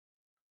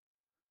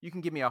You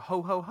can give me a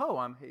ho ho ho.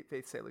 I'm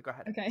Faith Saley. Go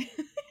ahead. Okay.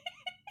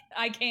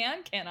 I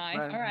can I?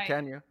 All right.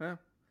 Can you? Yeah.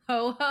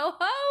 Ho, ho,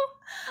 ho!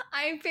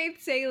 I'm Faith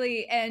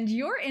Saley, and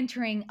you're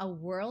entering a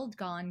world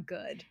gone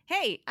good.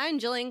 Hey, I'm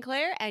Jillian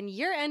Clare, and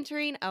you're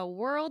entering a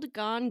world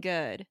gone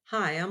good.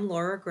 Hi, I'm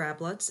Laura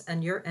Grablitz,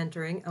 and you're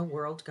entering a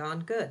world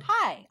gone good.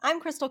 Hi, I'm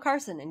Crystal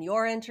Carson, and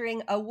you're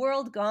entering a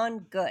world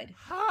gone good.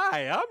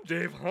 Hi, I'm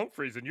Dave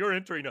Humphreys, and you're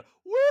entering a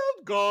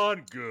world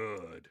gone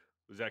good.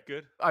 Was that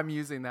good? I'm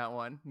using that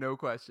one, no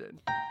question.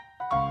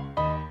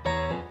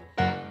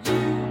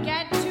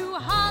 Get to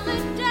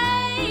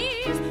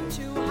holidays,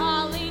 to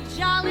holly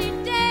jolly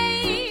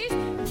days.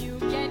 You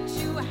get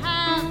to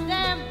have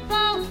them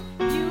both,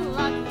 you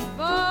lucky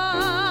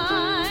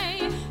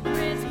boy.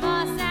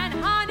 Christmas and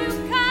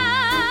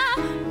Hanukkah,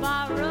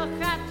 Baruch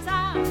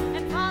Atah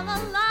and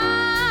Palala.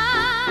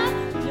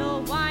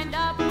 You'll wind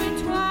up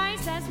with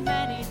twice as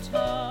many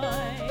toys.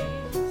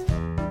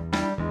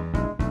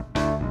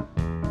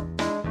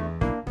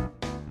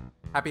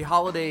 Happy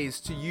holidays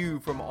to you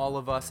from all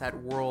of us at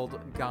World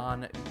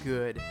Gone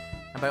Good.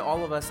 And by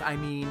all of us, I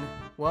mean,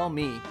 well,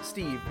 me,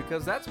 Steve,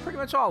 because that's pretty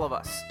much all of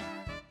us.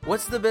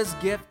 What's the best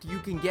gift you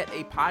can get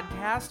a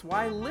podcast?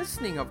 Why,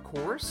 listening, of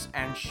course,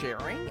 and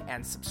sharing,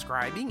 and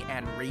subscribing,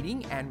 and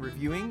rating, and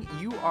reviewing.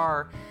 You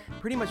are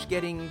pretty much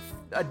getting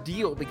a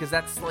deal, because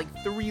that's like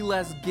 3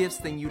 less gifts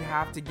than you'd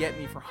have to get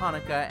me for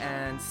Hanukkah,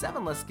 and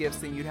 7 less gifts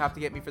than you'd have to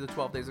get me for the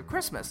 12 days of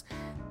Christmas.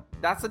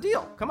 That's the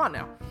deal. Come on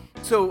now.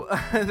 So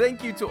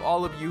thank you to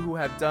all of you who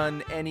have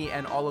done any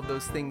and all of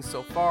those things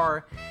so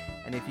far.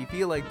 And if you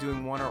feel like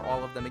doing one or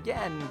all of them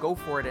again, go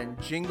for it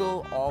and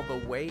jingle all the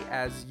way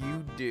as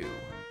you do.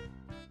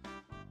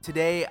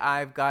 Today,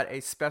 I've got a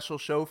special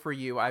show for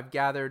you. I've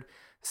gathered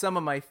some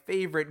of my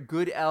favorite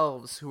good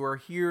elves who are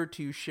here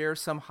to share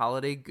some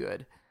holiday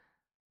good.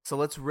 So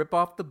let's rip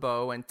off the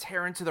bow and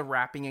tear into the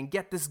wrapping and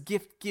get this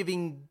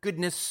gift-giving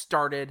goodness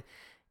started.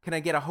 Can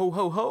I get a ho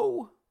ho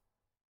ho?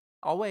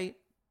 I'll wait.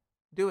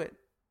 Do it.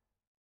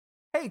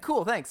 Hey,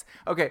 cool, thanks.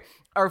 Okay,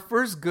 our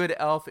first good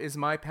elf is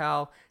my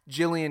pal,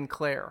 Jillian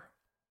Clare.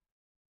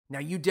 Now,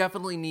 you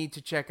definitely need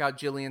to check out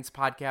Jillian's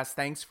podcast,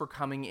 Thanks for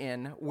Coming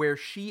In, where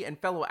she and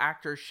fellow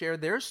actors share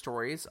their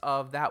stories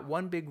of that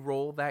one big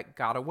role that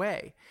got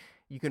away.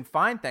 You can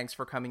find Thanks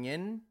for Coming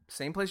In,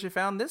 same place you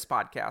found this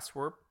podcast,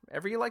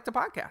 wherever you like to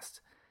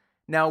podcast.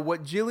 Now,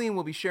 what Jillian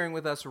will be sharing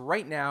with us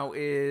right now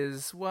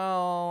is,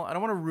 well, I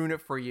don't want to ruin it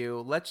for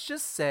you. Let's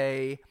just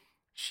say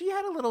she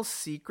had a little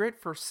secret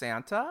for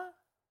Santa.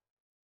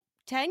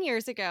 10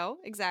 years ago,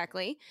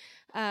 exactly,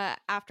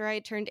 after I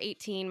turned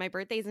 18, my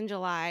birthday's in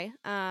July,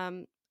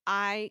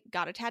 I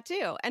got a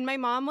tattoo. And my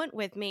mom went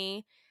with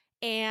me,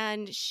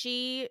 and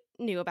she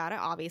knew about it,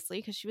 obviously,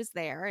 because she was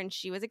there, and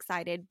she was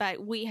excited.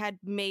 But we had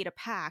made a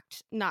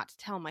pact not to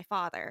tell my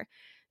father,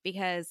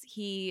 because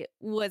he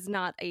was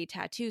not a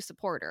tattoo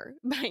supporter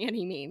by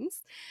any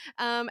means.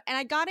 And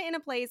I got it in a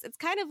place, it's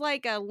kind of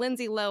like a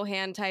Lindsay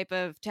Lohan type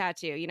of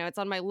tattoo. You know, it's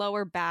on my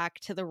lower back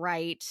to the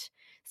right.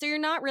 So you're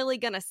not really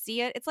going to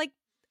see it. It's like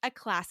a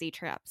classy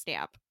trap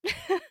stamp.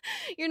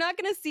 You're not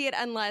going to see it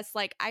unless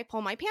like I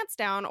pull my pants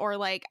down or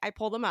like I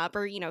pull them up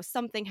or, you know,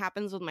 something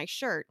happens with my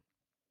shirt.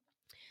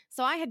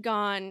 So I had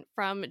gone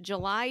from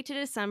July to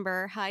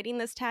December hiding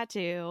this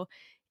tattoo.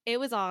 It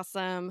was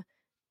awesome.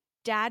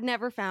 Dad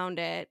never found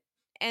it.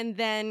 And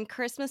then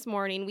Christmas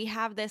morning, we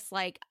have this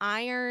like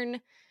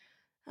iron,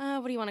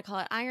 what do you want to call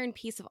it? Iron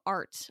piece of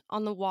art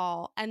on the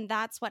wall. And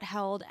that's what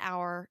held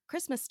our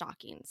Christmas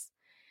stockings.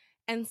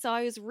 And so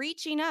I was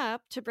reaching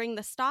up to bring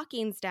the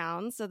stockings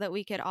down so that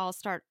we could all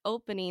start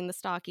opening the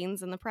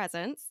stockings and the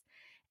presents.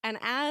 And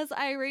as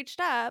I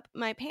reached up,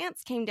 my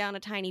pants came down a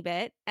tiny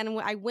bit. And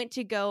I went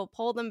to go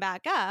pull them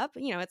back up.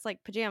 You know, it's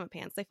like pajama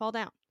pants. They fall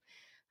down.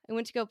 I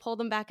went to go pull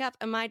them back up.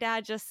 And my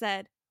dad just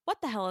said,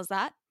 "What the hell is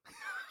that?"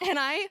 And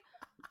I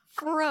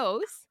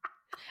froze.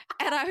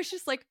 And I was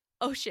just like,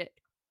 oh shit.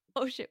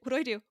 What do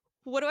I do?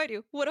 What do I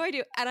do? What do I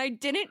do? And I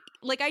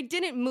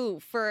didn't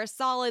move for a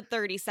solid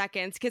 30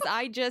 seconds because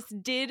I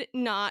just did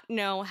not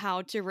know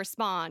how to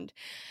respond.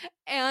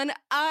 And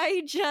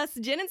I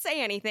just didn't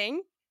say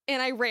anything.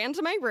 And I ran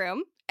to my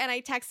room and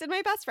I texted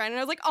my best friend and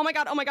I was like, oh my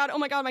God,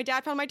 my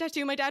dad found my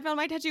tattoo. What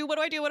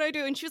do I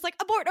do? And she was like,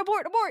 abort.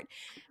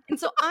 And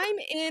so I'm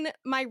in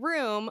my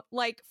room,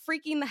 like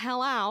freaking the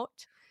hell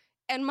out.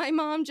 And my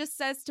mom just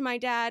says to my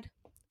dad,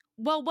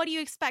 well, what do you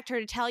expect her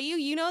to tell you?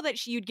 You know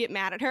that you'd get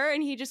mad at her.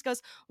 And he just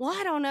goes, well,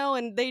 I don't know.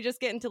 And they just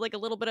get into like a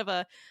little bit of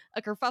a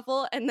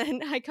kerfuffle. And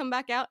then I come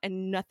back out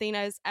and nothing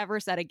is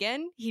ever said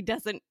again. He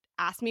doesn't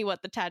ask me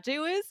what the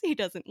tattoo is. He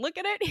doesn't look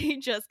at it. He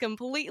just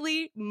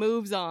completely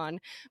moves on.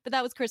 But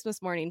that was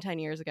Christmas morning 10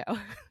 years ago.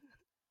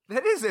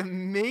 That is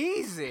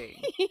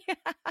amazing. Yeah.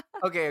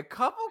 Okay, a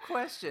couple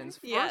questions.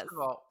 First Yes. of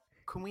all,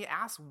 can we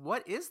ask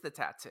what is the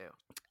tattoo?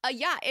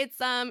 Yeah, it's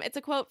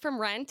a quote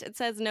from Rent. It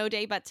says "No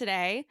day but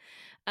today,"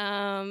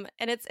 and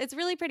it's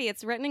really pretty.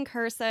 It's written in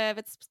cursive.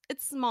 It's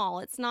small.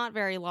 It's not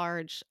very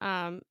large.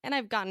 And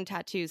I've gotten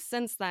tattoos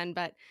since then,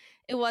 but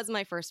it was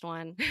my first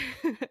one.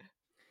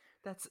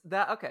 That's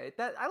that. Okay,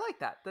 that I like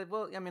that.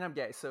 Well, I mean, I'm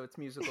gay, so it's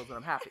musicals, and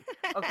I'm happy.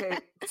 Okay,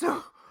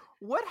 so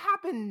what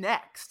happened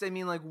next? I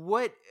mean, like,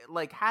 what,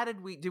 like, how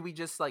did we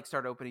just like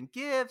start opening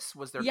gifts?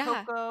 Was there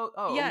Yeah. cocoa?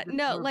 Oh, Yeah, we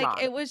no, were like gone.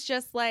 it was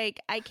just like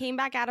I came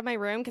back out of my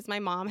room because my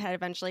mom had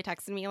eventually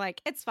texted me,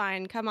 like, it's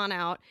fine, come on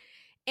out.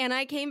 And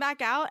I came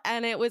back out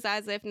and it was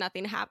as if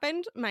nothing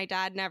happened. My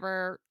dad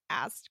never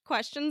asked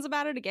questions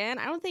about it again.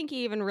 I don't think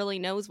he even really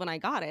knows when I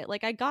got it.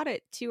 Like, I got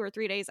it 2 or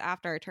 3 days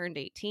after I turned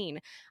 18.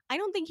 I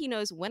don't think he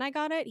knows when I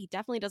got it. He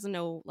definitely doesn't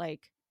know,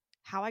 like,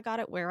 how I got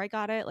it, where I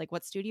got it, like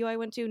what studio I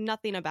went to,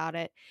 nothing about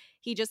it.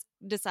 He just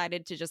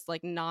decided to just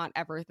like not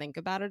ever think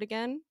about it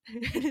again.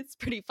 It's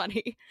pretty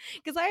funny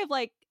because I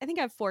think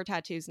I have 4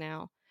 tattoos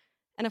now.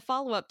 And a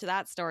follow up to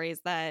that story is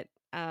that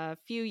a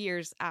few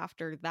years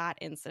after that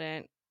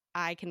incident,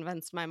 I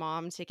convinced my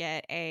mom to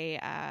get a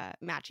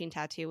matching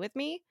tattoo with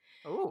me.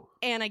 Oh,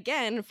 And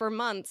again, for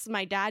months,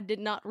 my dad did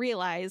not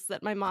realize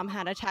that my mom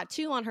had a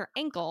tattoo on her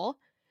ankle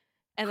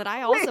and that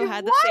I also Wait,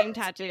 had the same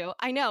tattoo.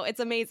 I know, it's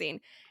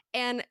amazing.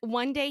 And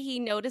one day he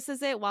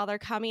notices it while they're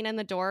coming in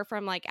the door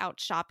from like out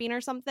shopping or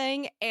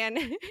something. And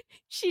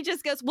she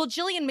just goes, well,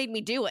 Jillian made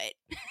me do it.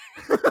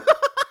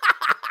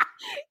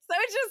 So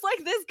it's just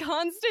like this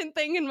constant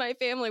thing in my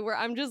family where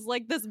I'm just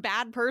like this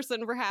bad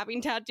person for having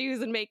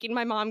tattoos and making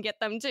my mom get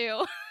them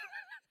too.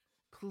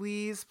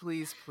 please,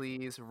 please,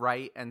 please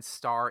write and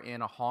star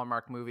in a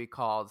Hallmark movie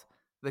called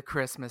The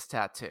Christmas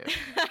Tattoo.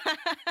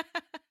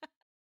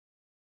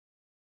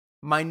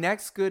 My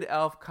next good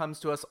elf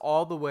comes to us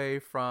all the way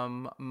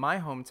from my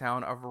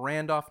hometown of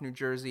Randolph, New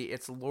Jersey.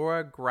 It's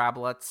Laura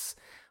Grablutz.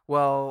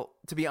 Well,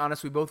 to be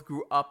honest, we both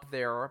grew up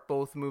there,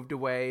 both moved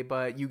away,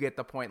 but you get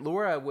the point.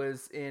 Laura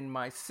was in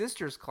my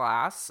sister's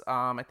class.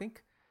 I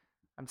think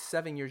I'm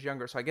 7 years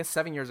younger, so I guess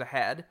 7 years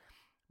ahead.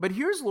 But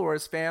here's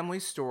Laura's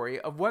family story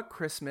of what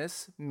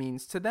Christmas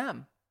means to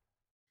them.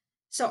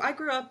 So I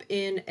grew up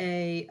in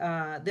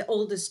the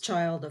oldest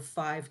child of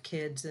 5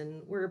 kids,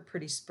 and we're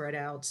pretty spread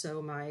out.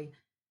 So my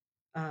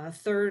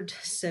third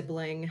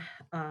sibling,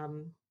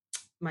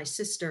 my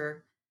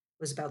sister,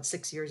 was about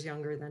 6 years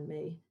younger than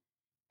me.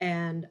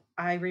 And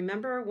I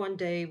remember one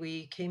day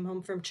we came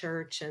home from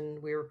church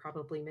and we were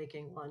probably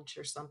making lunch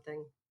or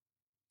something.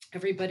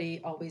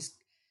 Everybody always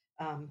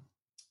um,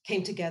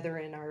 came together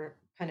in our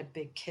kind of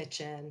big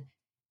kitchen.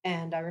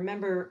 And I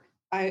remember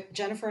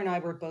Jennifer and I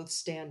were both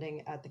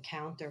standing at the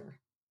counter,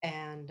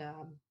 and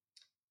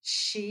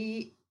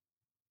she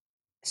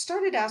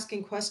started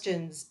asking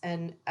questions.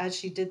 And as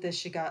she did this,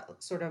 she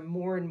got sort of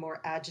more and more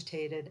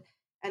agitated.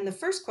 And the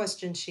first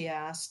question she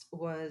asked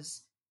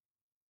was,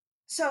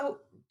 so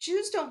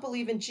Jews don't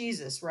believe in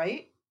Jesus,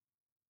 right?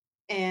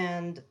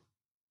 And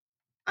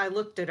I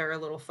looked at her a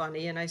little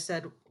funny and I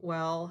said,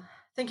 well,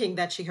 thinking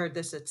that she heard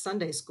this at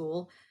Sunday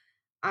school,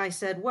 I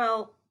said,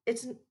 well,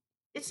 it's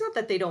not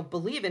that they don't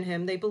believe in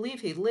him. They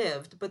believe he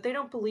lived, but they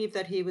don't believe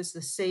that he was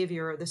the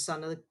savior or the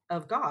son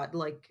of God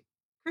like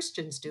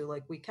Christians do,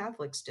 like we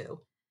Catholics do.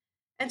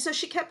 And so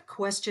she kept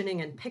questioning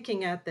and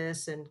picking at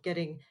this and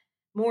getting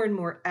more and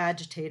more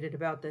agitated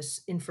about this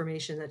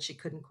information that she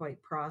couldn't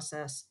quite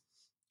process.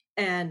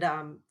 And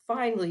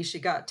finally, she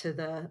got to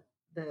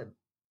the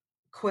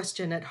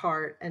question at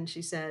heart, and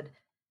she said,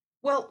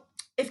 "Well,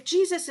 if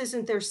Jesus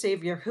isn't their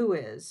savior, who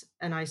is?"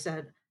 And I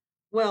said,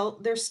 "Well,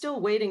 they're still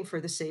waiting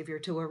for the savior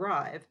to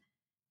arrive."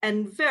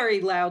 And very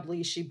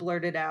loudly, she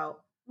blurted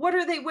out, "What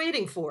are they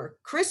waiting for?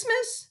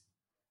 Christmas?"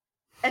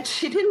 And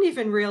she didn't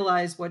even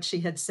realize what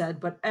she had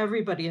said, but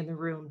everybody in the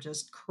room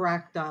just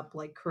cracked up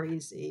like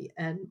crazy.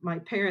 And my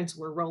parents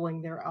were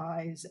rolling their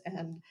eyes,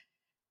 and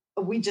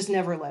we just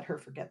never let her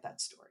forget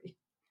that story.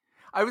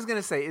 I was going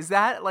to say, is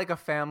that like a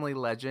family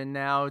legend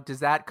now? Does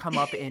that come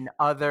up in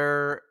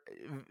other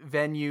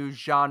venues,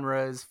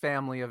 genres,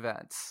 family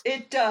events?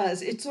 It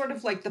does. It's sort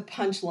of like the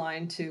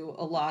punchline to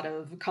a lot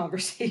of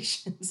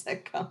conversations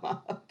that come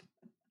up.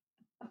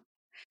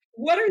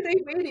 What are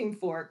they waiting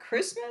for?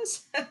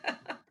 Christmas?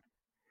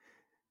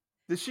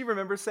 Does she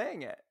remember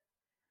saying it?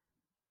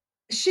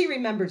 She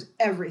remembers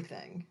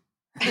everything.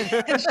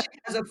 And she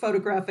has a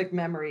photographic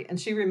memory and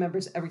she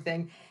remembers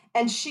everything.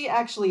 And she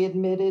actually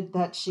admitted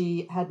that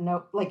she had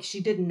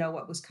she didn't know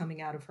what was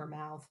coming out of her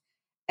mouth,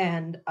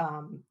 and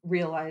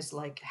realized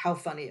like how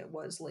funny it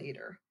was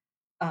later.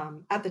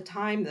 At the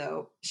time,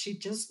 though, she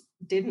just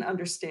didn't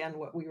understand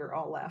what we were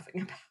all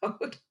laughing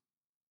about.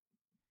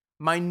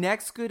 My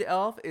next good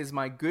elf is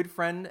my good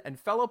friend and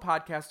fellow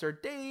podcaster,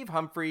 Dave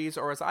Humphreys,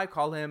 or as I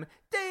call him,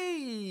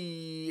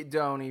 Dave.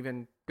 Don't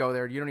even go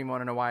there. You don't even want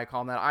to know why I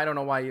call him that. I don't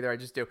know why either. I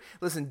just do.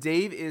 Listen,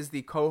 Dave is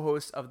the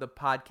co-host of the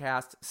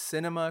podcast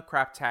Cinema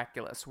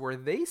Craptaculous, where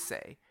they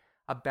say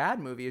a bad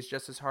movie is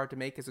just as hard to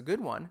make as a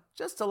good one,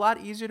 just a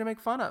lot easier to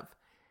make fun of.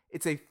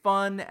 It's a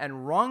fun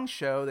and wrong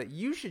show that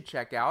you should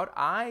check out.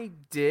 I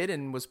did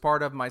and was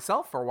part of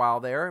myself for a while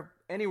there.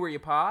 Anywhere you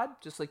pod,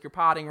 just like you're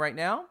podding right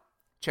now,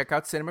 check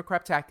out Cinema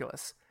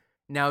Craptaculous.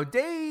 Now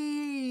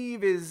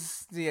Dave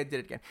is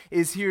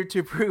here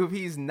to prove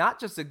he's not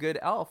just a good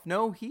elf.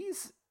 No,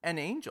 he's an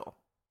angel.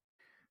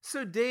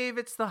 So Dave,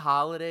 it's the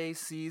holiday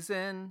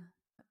season.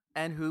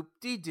 and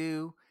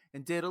hoop-de-doo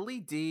and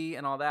diddly-dee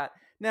and all that.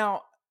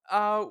 Now,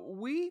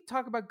 we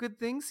talk about good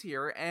things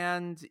here,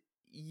 and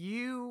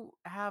you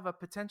have a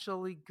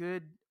potentially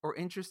good or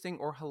interesting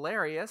or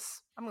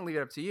hilarious, I'm going to leave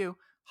it up to you,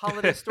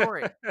 holiday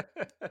story.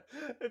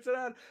 It's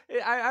not.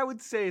 I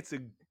would say it's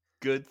a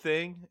good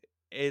thing.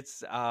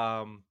 It's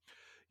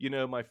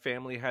my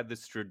family had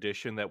this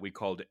tradition that we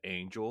called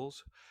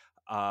angels.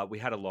 We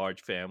had a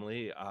large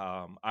family.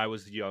 I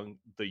was the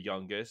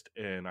youngest,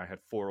 and I had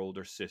four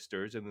older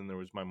sisters, and then there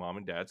was my mom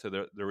and dad. So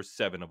there were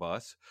seven of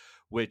us,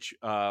 which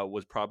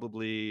was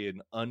probably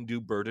an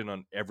undue burden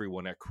on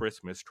everyone at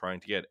Christmas,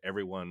 trying to get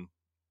everyone,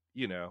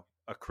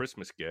 a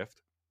Christmas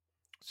gift.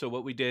 So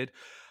what we did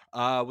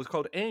was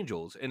called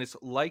Angels, and it's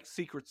like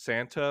Secret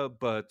Santa,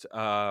 but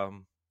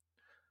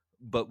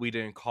we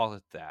didn't call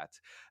it that.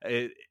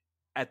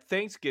 At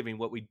Thanksgiving,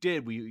 what we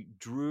did, we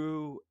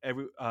drew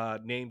every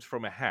names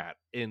from a hat,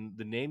 and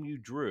the name you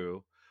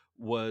drew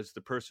was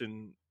the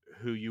person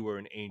who you were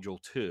an angel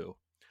to.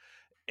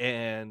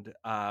 And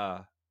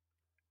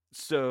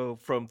so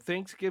from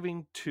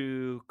Thanksgiving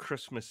to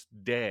Christmas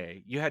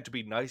Day, you had to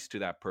be nice to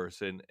that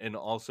person and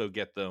also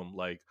get them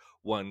like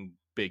one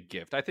big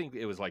gift. I think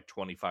it was like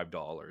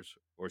 $25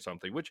 or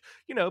something, which,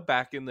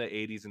 back in the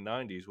 80s and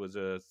 90s was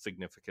a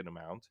significant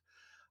amount.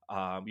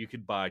 You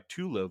could buy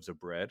 2 loaves of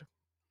bread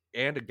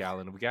and a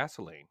gallon of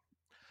gasoline.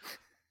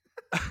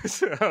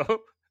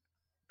 So,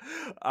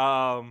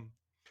 um,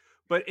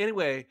 but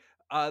anyway,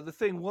 the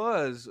thing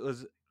was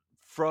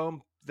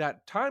from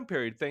that time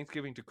period,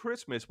 Thanksgiving to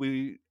Christmas,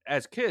 we,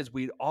 as kids,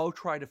 we'd all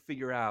try to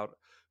figure out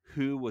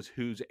who was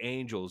whose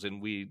angels,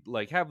 and we'd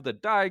like have the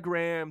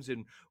diagrams,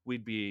 and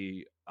we'd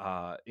be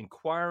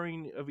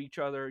inquiring of each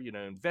other,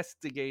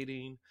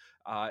 investigating.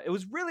 It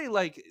was really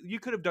like you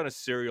could have done a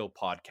serial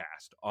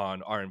podcast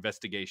on our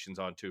investigations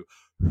onto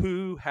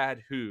who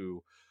had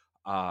who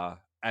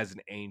as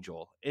an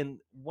angel. And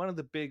one of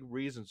the big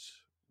reasons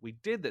we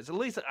did this, at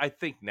least I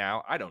think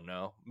now, I don't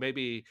know,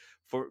 maybe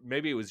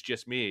it was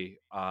just me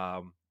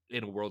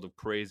in my own world of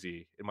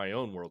crazy,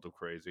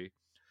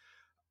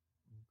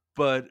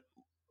 but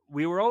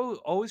we were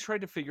always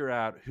trying to figure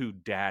out who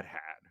Dad had,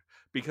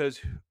 because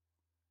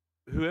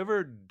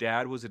whoever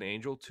Dad was an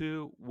angel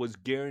to was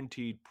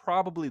guaranteed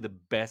probably the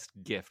best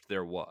gift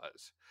there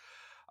was.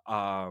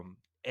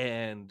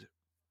 And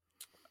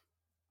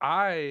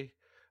I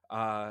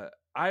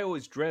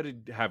always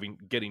dreaded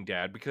getting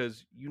Dad,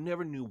 because you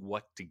never knew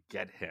what to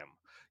get him.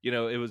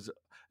 It was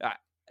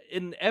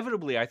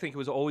inevitably, I think it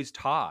was always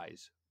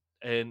ties,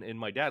 and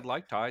my dad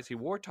liked ties. He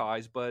wore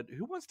ties, but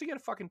who wants to get a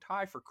fucking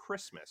tie for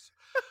Christmas?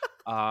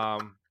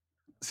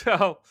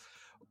 So,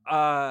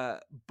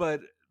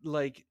 but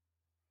like,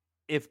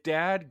 if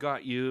Dad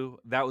got you,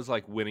 that was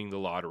like winning the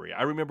lottery.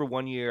 I remember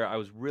one year I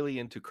was really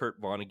into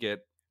Kurt Vonnegut,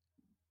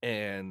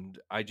 and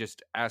I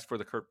just asked for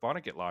the Kurt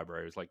Vonnegut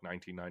library. It was like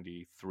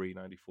 1993,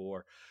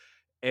 94.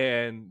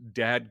 And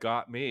Dad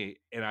got me,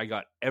 and I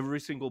got every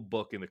single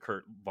book in the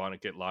Kurt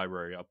Vonnegut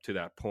library up to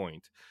that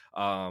point.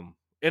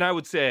 And I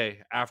would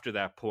say after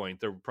that point,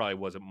 there probably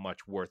wasn't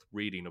much worth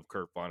reading of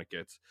Kurt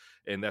Vonnegut's,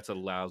 and that's a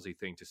lousy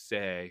thing to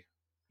say.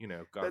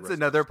 God That's rest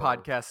another his soul.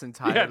 podcast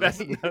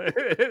entirely. Yeah,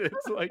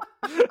 it's like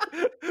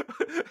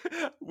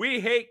we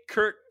hate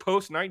Kurt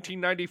post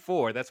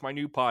 1994. That's my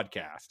new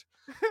podcast.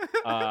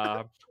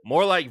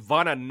 More like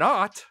Vanna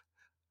not.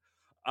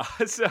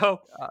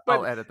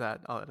 I'll edit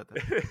that.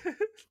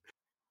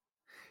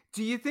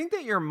 Do you think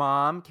that your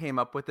mom came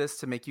up with this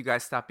to make you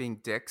guys stop being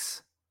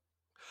dicks?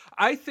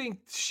 I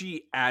think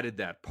she added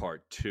that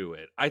part to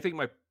it. I think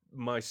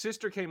my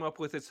sister came up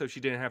with it so she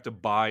didn't have to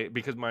buy it,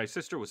 because my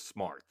sister was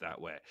smart that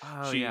way.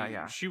 Oh,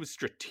 yeah. She was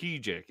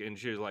strategic, and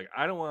she was like,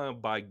 I don't want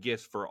to buy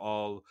gifts for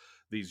all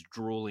these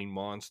drooling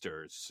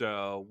monsters.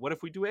 So what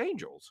if we do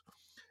angels?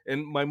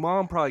 And my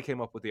mom probably came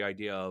up with the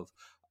idea of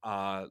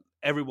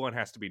everyone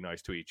has to be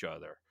nice to each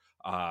other,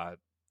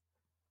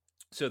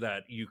 so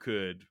that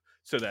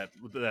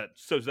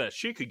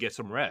she could get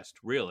some rest.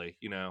 Really,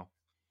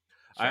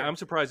 Sure. I'm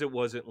surprised it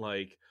wasn't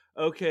like,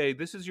 okay,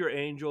 this is your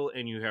angel,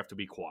 and you have to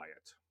be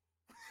quiet.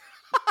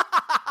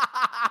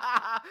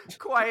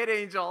 Quiet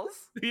angels.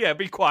 Yeah,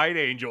 be quiet,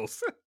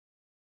 angels.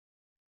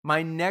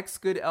 My next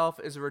good elf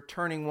is a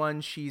returning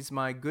one. She's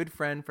my good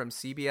friend from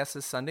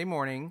CBS's Sunday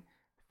Morning,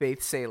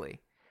 Faith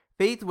Saley.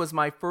 Faith was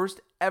my first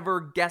ever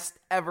guest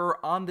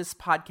ever on this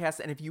podcast,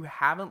 and if you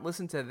haven't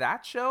listened to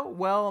that show,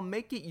 well,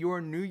 make it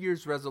your New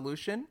Year's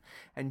resolution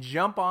and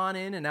jump on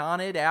in and on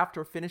it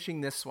after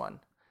finishing this one.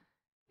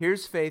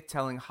 Here's Faith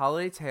telling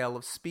holiday tale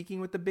of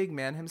speaking with the big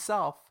man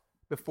himself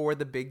before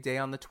the big day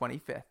on the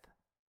 25th.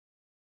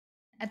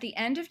 At the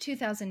end of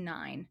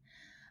 2009,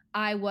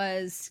 I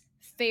was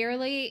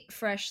fairly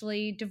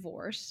freshly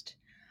divorced.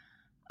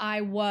 I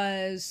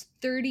was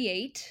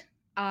 38.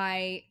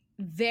 I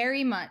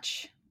very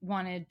much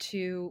wanted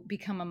to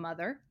become a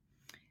mother,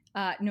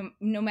 no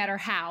matter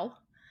how.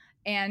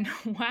 And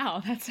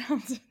wow, that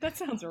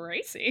sounds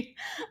racy.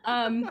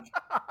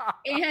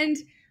 And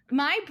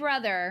my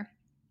brother,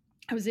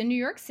 I was in New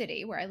York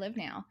City, where I live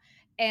now,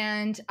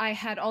 and I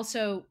had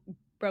also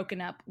broken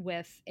up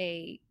with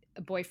a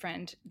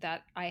boyfriend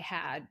that I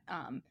had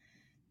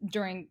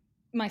during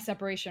my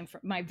separation,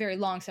 from my very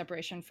long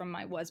separation from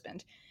my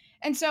husband.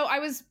 And so I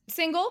was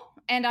single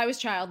and I was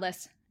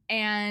childless,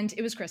 and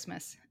it was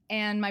Christmas,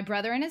 and my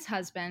brother and his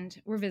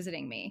husband were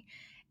visiting me,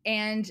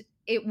 and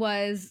it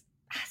was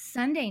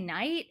Sunday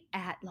night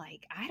at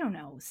like, I don't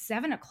know,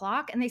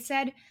 7:00. And they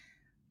said,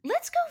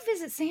 let's go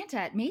visit Santa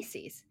at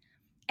Macy's.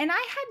 And I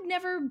had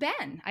never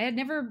been. I had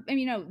never,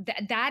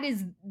 that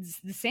is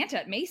the Santa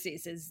at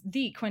Macy's is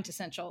the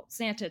quintessential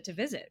Santa to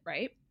visit,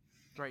 right?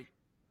 Right.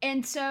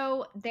 And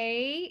so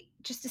they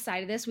just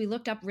decided this. We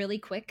looked up really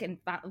quickly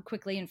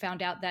and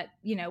found out that,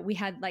 we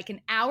had like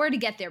an hour to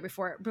get there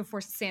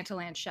before Santa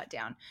Land shut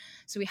down.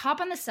 So we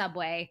hop on the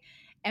subway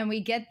and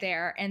we get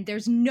there and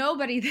there's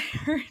nobody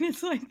there. And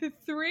it's like the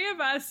three of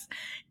us,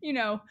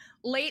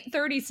 late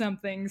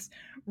 30-somethings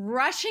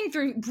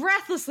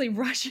breathlessly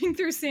rushing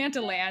through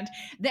Santa Land.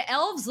 The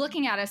elves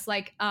looking at us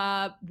like,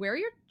 where are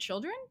your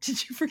children?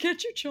 Did you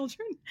forget your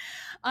children?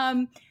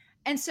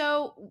 And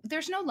so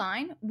there's no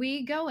line.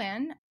 We go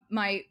in.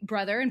 My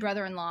brother and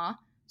brother-in-law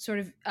sort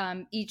of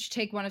each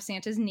take one of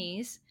Santa's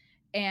knees.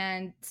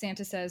 And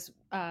Santa says,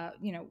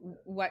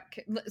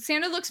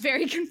 Santa looks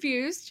very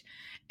confused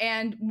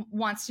and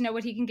wants to know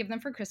what he can give them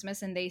for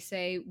Christmas. And they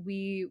say,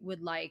 we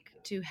would like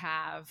to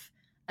have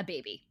a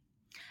baby.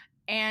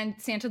 And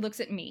Santa looks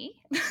at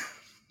me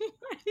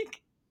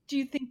like, do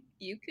you think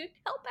you could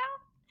help out?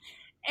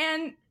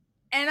 And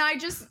I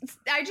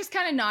just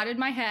kind of nodded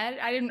my head.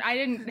 I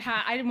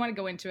didn't want to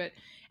go into it.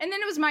 And then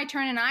it was my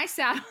turn, and I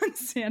sat on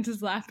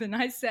Santa's lap, and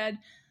I said,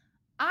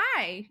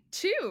 I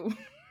too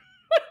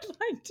would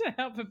like to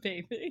have a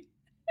baby.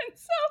 And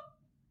so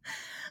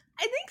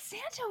I think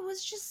Santa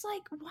was just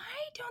like, why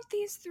don't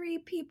these three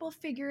people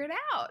figure it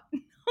out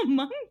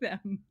among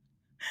them?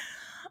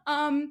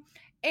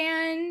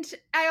 And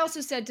I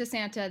also said to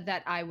Santa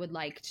that I would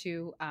like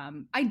to,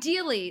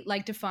 ideally,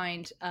 like to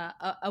find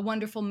a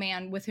wonderful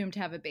man with whom to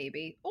have a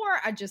baby, or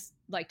I'd just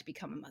like to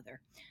become a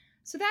mother.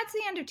 So that's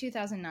the end of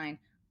 2009.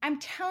 I'm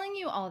telling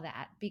you all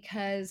that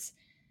because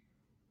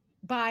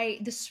by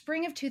the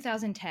spring of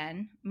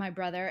 2010, my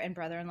brother and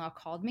brother-in-law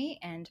called me,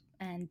 and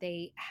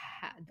they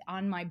had,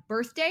 on my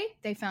birthday,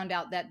 they found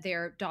out that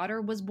their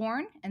daughter was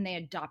born, and they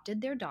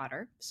adopted their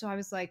daughter. So I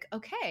was like,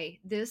 okay,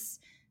 this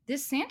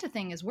Santa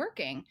thing is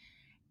working.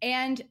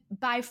 And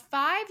by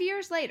 5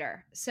 years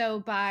later,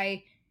 so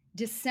by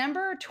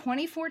December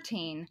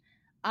 2014,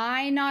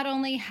 I not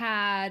only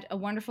had a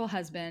wonderful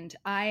husband,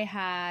 I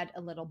had a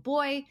little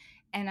boy,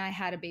 and I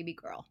had a baby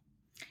girl.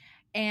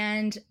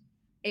 And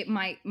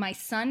my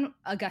son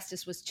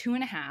Augustus was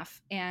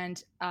 2.5,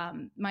 and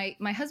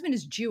my husband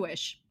is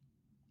Jewish,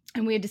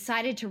 and we had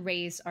decided to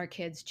raise our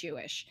kids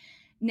Jewish.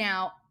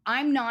 Now,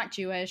 I'm not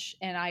Jewish,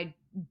 and I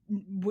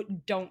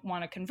don't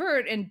want to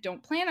convert and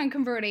don't plan on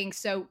converting.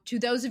 So to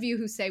those of you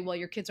who say, well,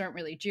 your kids aren't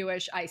really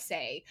Jewish, I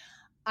say,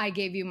 I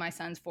gave you my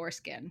son's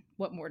foreskin.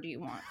 What more do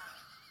you want?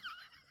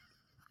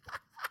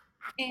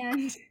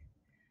 And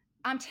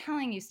I'm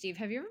telling you, Steve,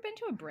 have you ever been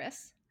to a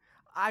bris?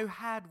 I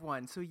had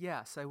one, so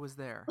yes, I was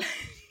there. Have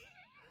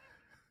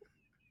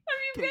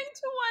you been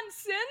to one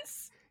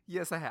since?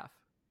 Yes, I have.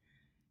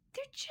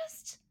 They're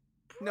just...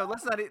 No,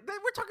 let's not.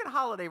 We're talking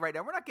holiday right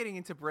now. We're not getting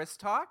into bris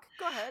talk.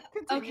 Go ahead.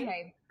 Continue.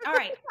 Okay. All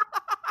right.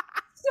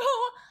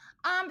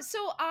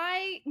 So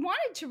I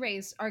wanted to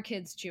raise our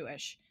kids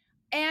Jewish,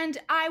 and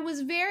I've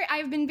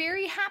been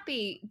very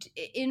happy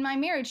in my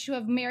marriage to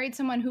have married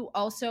someone who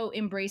also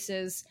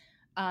embraces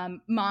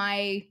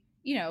my,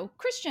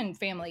 Christian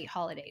family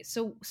holidays.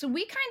 So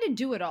we kind of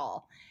do it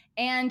all.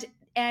 And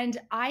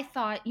I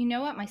thought, you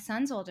know what? My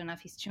son's old enough.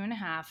 He's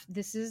 2.5.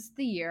 This is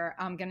the year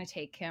I'm going to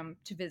take him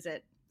to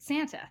visit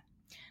Santa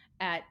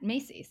at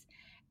Macy's.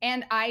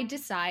 And I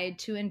decide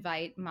to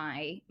invite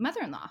my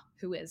mother-in-law,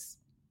 who is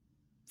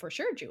for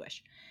sure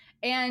Jewish.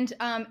 And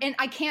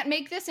I can't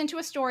make this into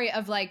a story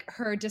of like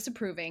her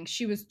disapproving.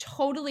 She was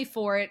totally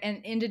for it and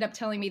ended up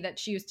telling me that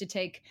she used to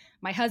take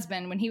my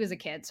husband when he was a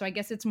kid. So I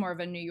guess it's more of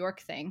a New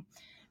York thing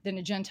than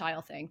a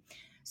Gentile thing.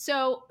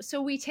 So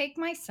we take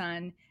my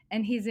son,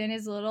 and he's in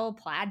his little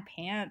plaid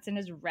pants and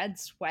his red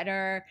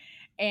sweater.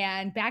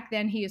 And back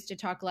then he used to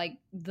talk like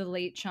the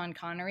late Sean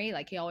Connery,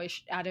 like he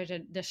always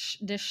added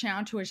the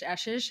sound to his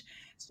S's.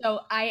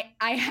 So I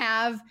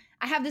have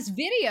this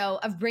video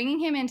of bringing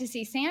him in to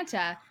see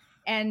Santa,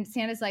 and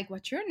Santa's like,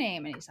 "What's your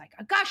name?" And he's like,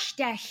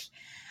 "Augustus,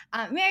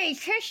 Merry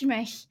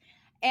Christmas."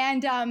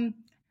 And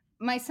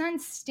my son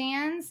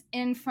stands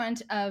in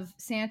front of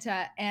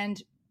Santa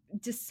and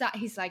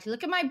he's like,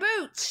 "Look at my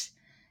boots."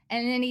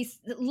 And then he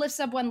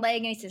lifts up one leg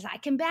and he says, "I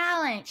can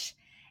balance."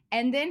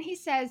 And then he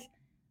says,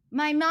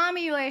 "My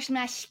mommy wears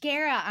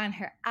mascara on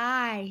her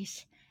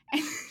eyes."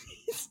 And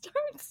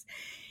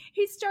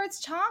he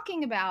starts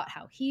talking about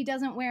how he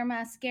doesn't wear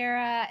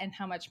mascara and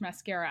how much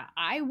mascara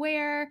I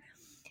wear.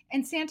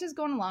 And Santa's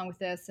going along with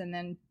this. And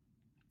then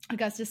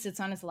Augustus sits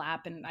on his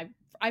lap, and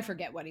I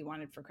forget what he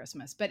wanted for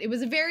Christmas. But it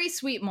was a very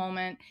sweet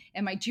moment,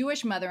 and my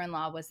Jewish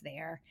mother-in-law was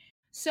there.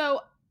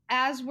 So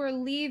as we're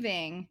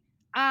leaving,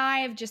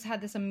 I've just had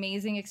this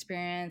amazing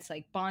experience,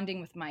 like bonding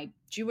with my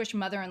Jewish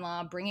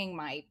mother-in-law, bringing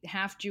my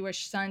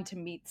half-Jewish son to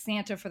meet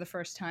Santa for the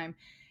first time.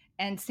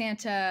 And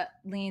Santa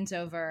leans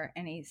over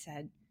and he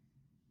said,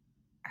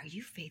 "Are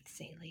you Faith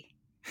Salie?"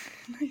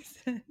 And I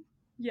said,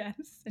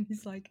 "Yes." And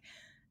he's like,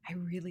 "I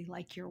really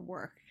like your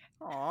work."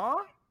 Aw.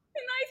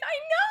 And I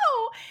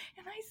know.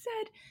 And I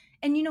said,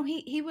 and you know,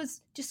 he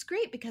was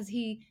discreet because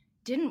he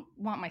didn't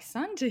want my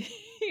son to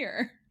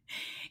hear.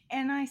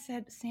 And I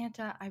said,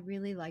 "Santa, I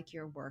really like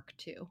your work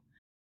too."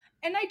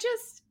 And I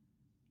just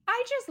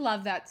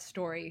love that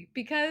story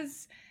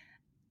because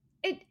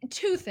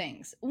two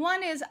things.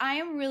 One is I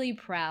am really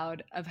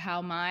proud of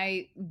how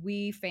my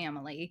wee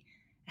family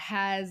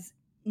has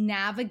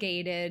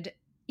navigated,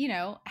 you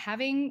know,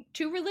 having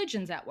two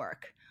religions at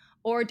work.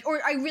 Or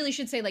I really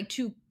should say like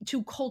two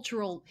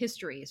cultural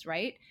histories,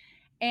 right?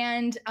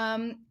 And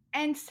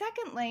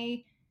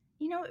secondly,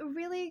 you know, it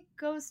really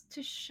goes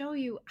to show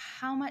you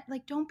how much,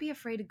 like, don't be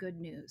afraid of good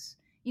news.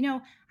 You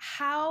know,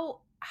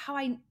 how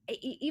I,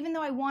 even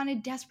though I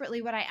wanted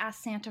desperately what I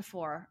asked Santa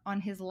for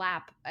on his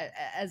lap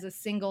as a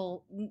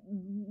single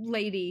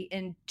lady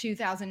in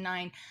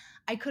 2009,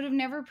 I could have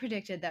never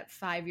predicted that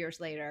 5 years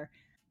later,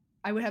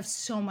 I would have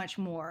so much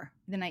more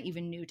than I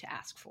even knew to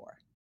ask for.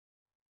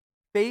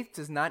 Faith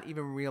does not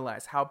even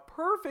realize how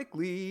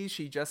perfectly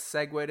she just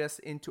segued us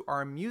into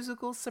our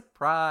musical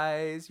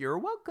surprise. You're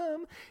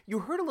welcome.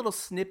 You heard a little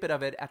snippet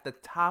of it at the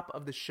top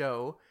of the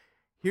show.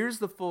 Here's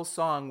the full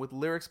song with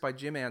lyrics by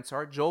Jim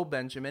Ansart, Joel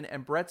Benjamin,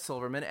 and Brett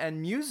Silverman,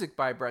 and music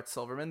by Brett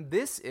Silverman.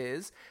 This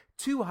is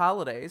Two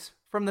Holidays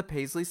from the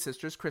Paisley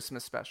Sisters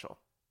Christmas Special.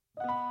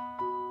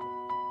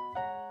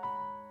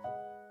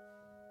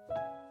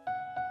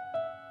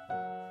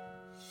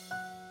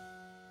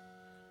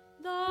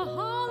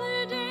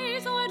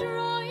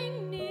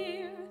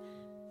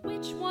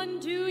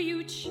 Do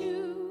you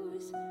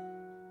choose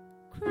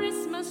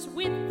Christmas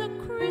with the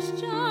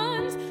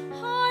Christians,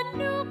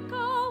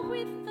 Hanukkah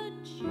with the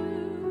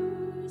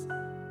Jews?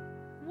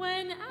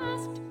 When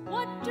asked,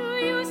 what do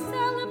you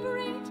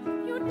celebrate,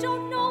 you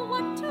don't know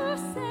what to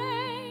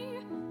say.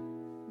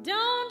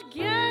 Don't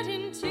get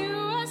into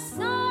a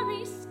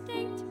sorry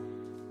state,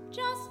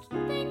 just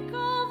think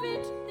of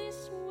it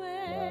this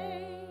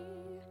way.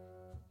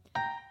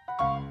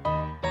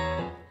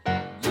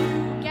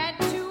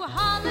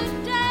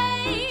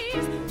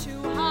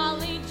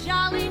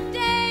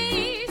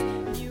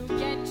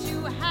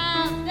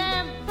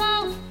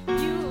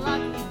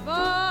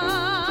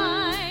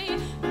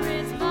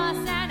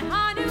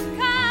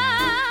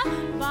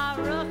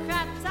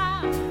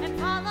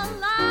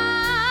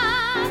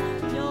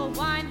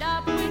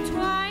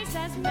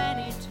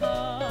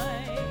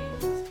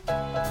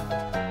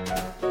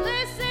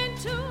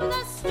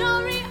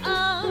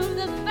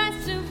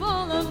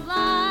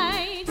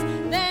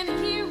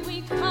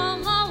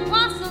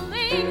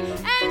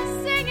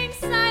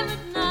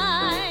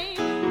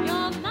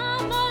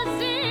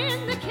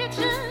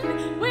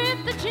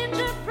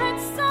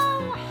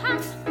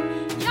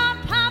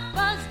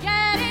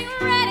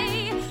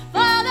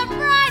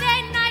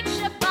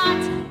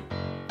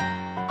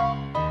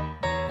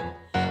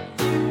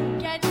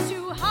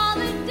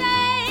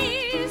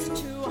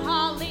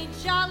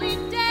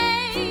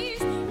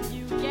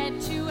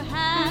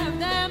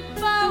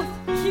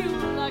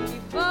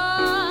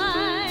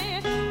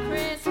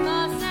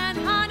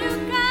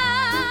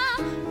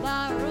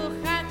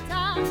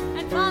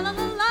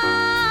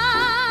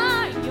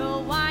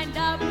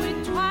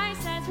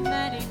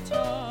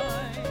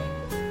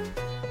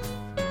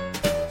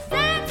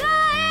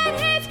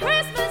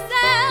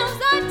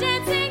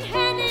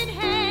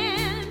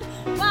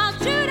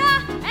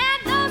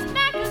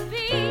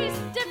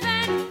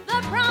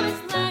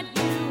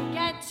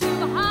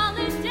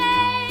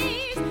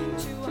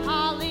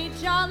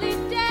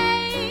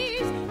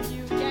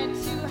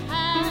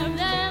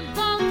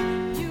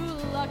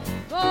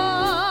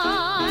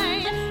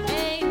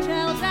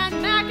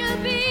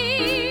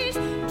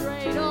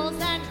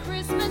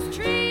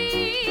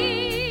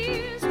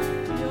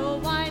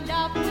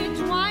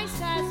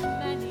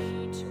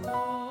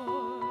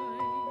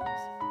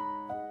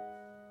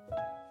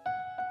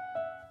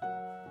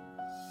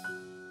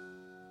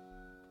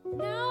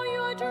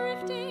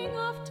 Drifting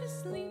off to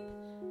sleep,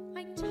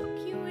 I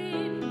tuck you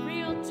in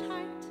real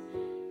tight.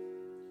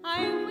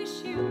 I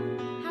wish you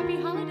happy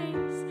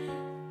holidays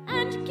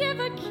and give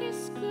a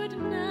kiss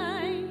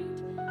goodnight.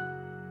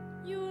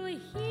 You'll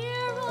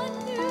hear a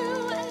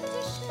new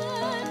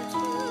addition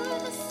to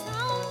the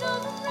sound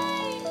of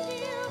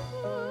reindeer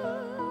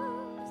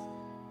hooves.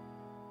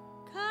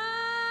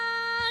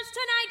 'Cause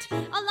tonight,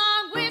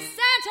 along with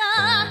Santa,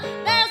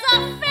 there's a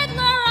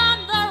fiddler on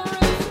the roof.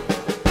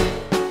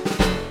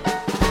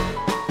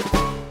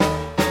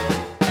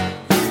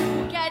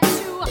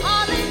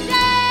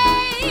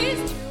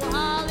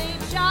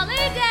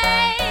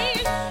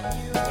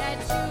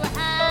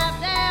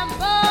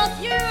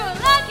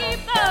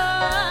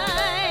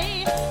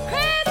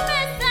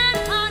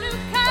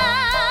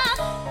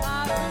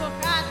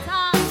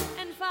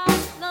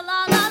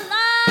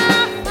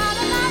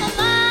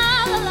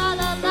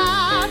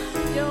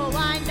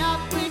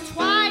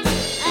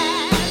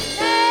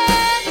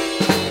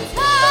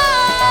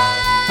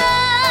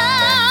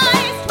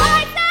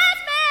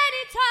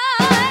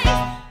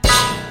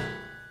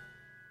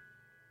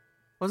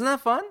 Wasn't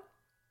that fun?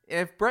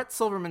 If Brett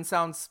Silverman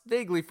sounds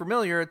vaguely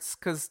familiar, it's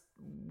because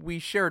we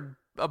shared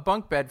a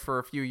bunk bed for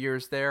a few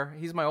years there.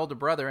 He's my older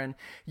brother, and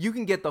you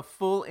can get the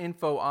full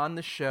info on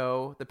the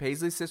show, the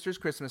Paisley Sisters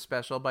Christmas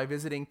Special, by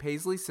visiting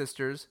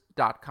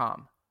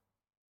paisleysisters.com.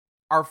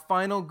 Our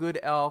final good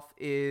elf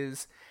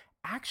is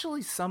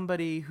actually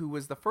somebody who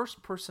was the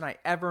first person I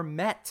ever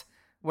met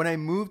when I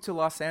moved to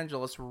Los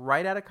Angeles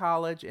right out of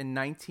college in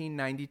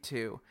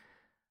 1992.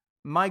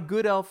 My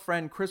good elf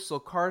friend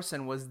Crystal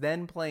Carson was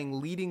then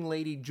playing leading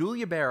lady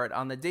Julia Barrett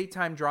on the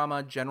daytime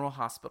drama General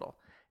Hospital.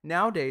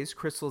 Nowadays,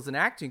 Crystal is an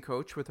acting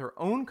coach with her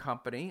own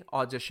company,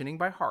 Auditioning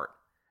by Heart.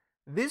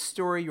 This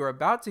story you're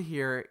about to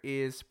hear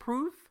is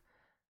proof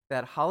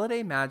that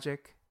holiday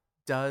magic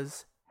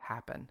does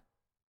happen.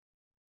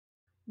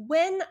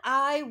 When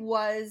I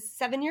was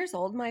 7 years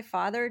old, my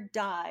father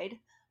died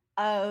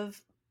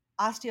of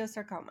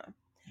osteosarcoma.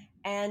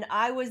 And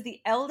I was the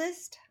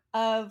eldest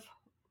of,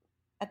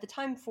 at the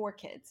time, 4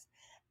 kids.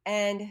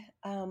 And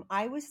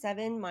I was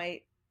 7,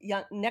 my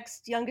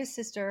next youngest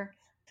sister.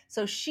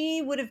 So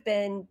she would have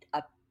been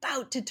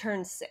about to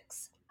turn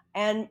 6.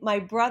 And my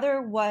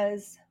brother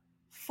was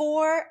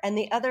 4, and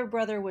the other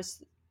brother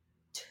was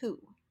 2.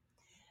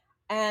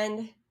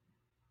 And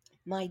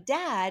my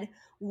dad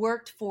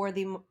worked for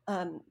the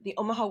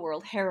Omaha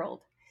World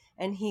Herald,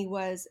 and he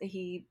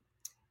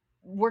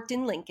worked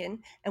in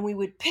Lincoln, and we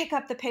would pick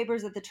up the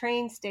papers at the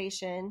train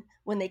station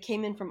when they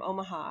came in from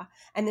Omaha,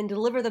 and then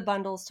deliver the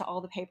bundles to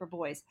all the paper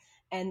boys,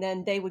 and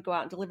then they would go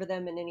out and deliver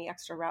them, and any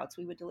extra routes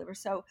we would deliver.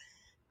 So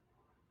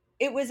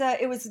it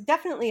was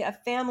definitely a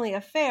family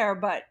affair.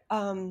 But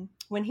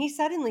when he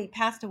suddenly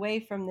passed away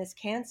from this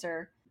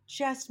cancer,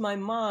 just my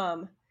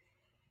mom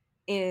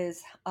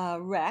is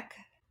a wreck.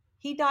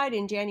 He died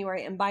in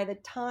January, and by the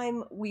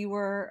time we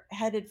were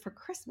headed for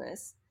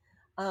Christmas,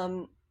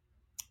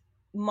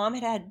 Mom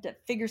had to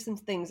figure some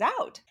things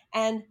out.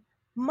 And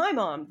my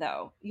mom,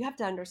 though, you have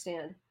to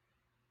understand,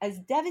 as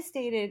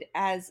devastated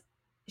as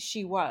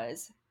she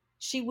was,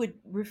 she would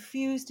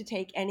refuse to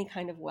take any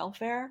kind of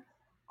welfare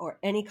or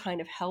any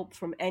kind of help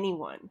from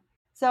anyone.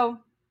 So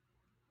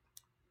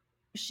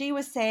she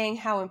was saying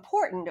how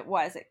important it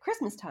was at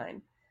Christmas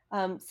time.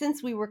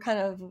 Since we were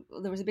there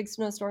was a big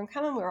snowstorm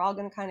coming, we were all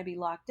going to kind of be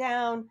locked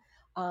down.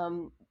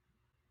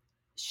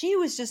 She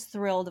was just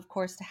thrilled, of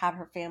course, to have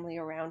her family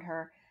around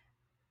her.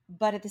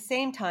 But at the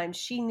same time,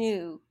 she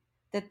knew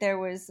that there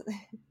was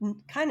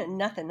kind of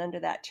nothing under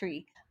that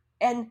tree.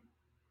 And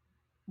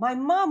my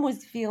mom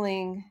was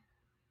feeling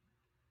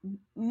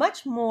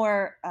much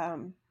more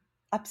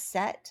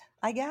upset,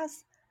 I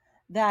guess,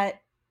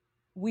 that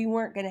we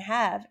weren't going to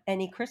have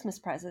any Christmas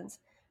presents,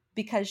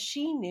 because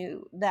she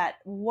knew that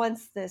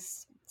once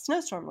this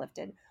snowstorm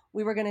lifted,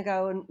 we were going to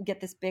go and get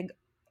this big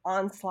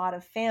onslaught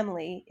of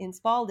family in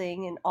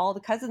Spalding, and all the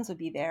cousins would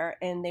be there,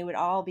 and they would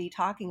all be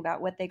talking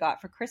about what they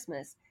got for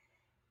Christmas,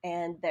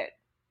 and that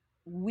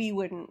we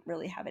wouldn't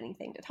really have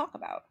anything to talk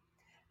about.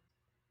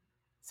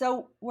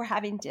 So we're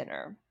having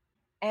dinner,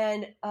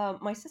 and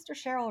my sister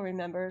Cheryl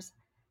remembers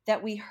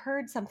that we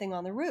heard something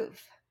on the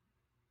roof,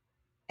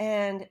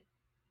 and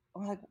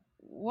we're like,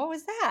 what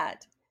was that?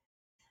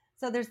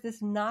 So there's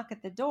this knock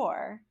at the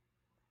door,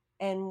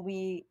 and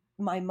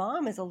my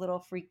mom is a little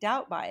freaked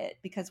out by it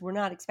because we're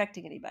not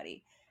expecting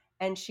anybody.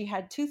 And she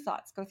had 2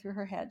 thoughts go through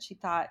her head. She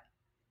thought,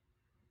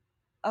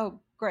 oh,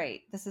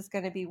 great, this is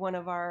going to be one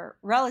of our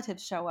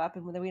relatives show up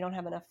and we don't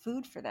have enough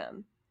food for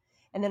them.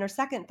 And then her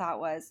second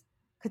thought was,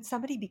 could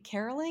somebody be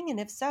caroling? And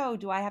if so,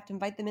 do I have to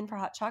invite them in for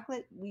hot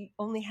chocolate? We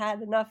only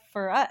had enough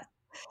for us.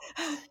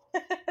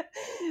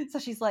 So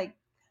she's like,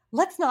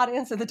 let's not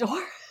answer the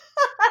door.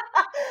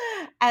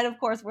 And of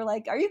course, we're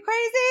like, are you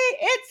crazy?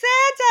 It's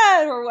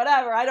Santa or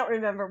whatever. I don't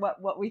remember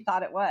what we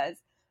thought it was.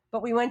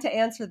 But we went to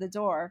answer the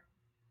door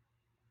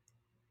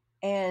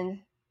and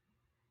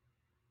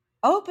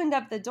opened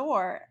up the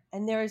door.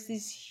 And there was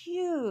this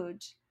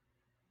huge,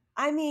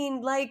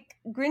 like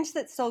Grinch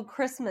That Stole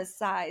Christmas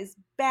size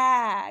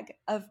bag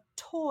of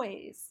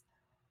toys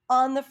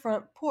on the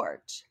front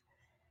porch.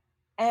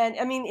 And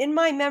in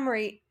my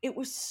memory, it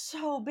was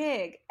so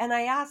big. And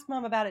I asked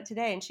Mom about it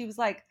today, and she was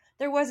like,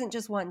 there wasn't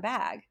just one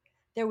bag.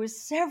 There was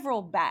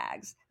several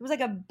bags. It was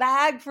like a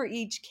bag for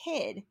each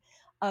kid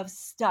of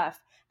stuff.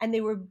 And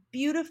they were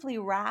beautifully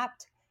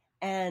wrapped,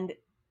 and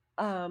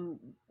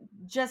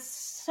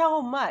just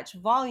so much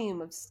volume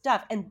of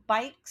stuff, and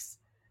bikes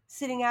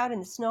sitting out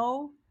in the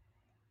snow.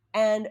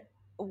 And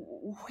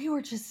we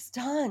were just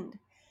stunned.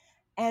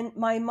 And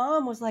my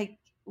mom was like,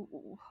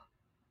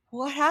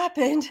 what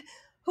happened?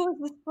 Who is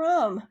this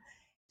from?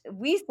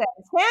 We said,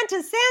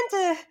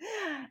 Santa.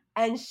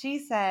 And she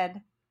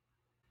said,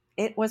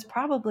 it was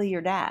probably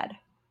your dad.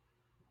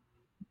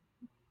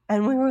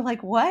 And we were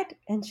like, what?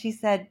 And she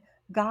said,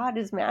 God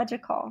is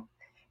magical,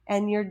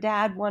 and your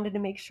dad wanted to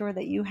make sure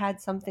that you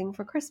had something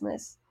for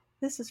Christmas.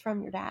 This is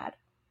from your dad.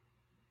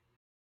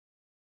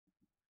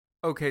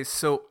 Okay,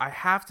 so I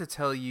have to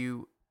tell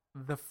you,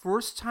 the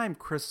first time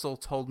Crystal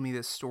told me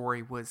this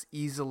story was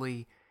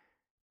easily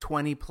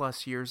 20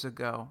 plus years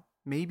ago,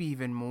 maybe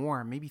even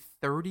more, maybe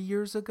 30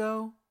 years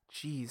ago.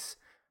 Jeez,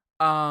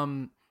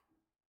 And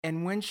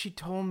when she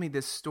told me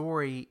this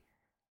story,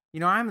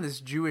 I'm this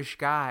Jewish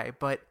guy,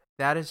 but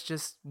that is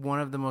just one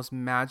of the most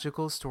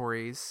magical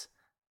stories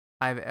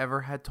I've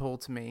ever had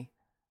told to me,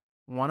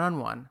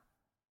 one-on-one,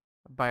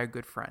 by a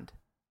good friend.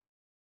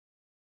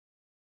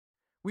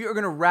 We are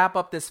going to wrap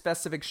up this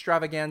festive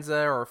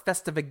extravaganza or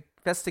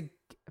festiganza.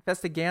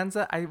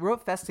 I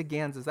wrote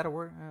festiganza. Is that a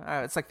word?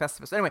 It's like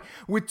Festivus. Anyway,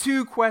 with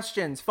 2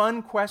 questions,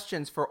 fun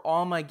questions for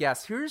all my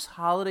guests. Here's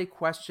holiday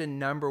question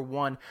number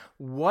 1.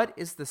 What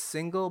is the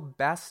single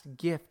best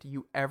gift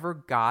you ever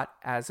got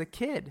as a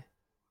kid?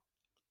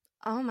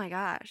 Oh my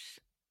gosh.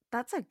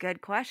 That's a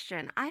good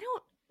question. I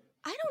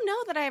don't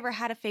know that I ever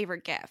had a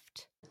favorite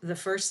gift. The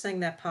first thing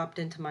that popped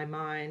into my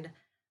mind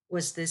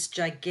was this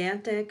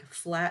gigantic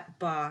flat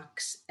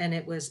box, and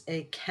it was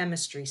a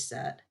chemistry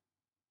set.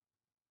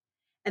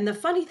 And the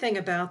funny thing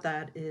about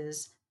that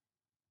is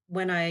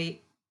when I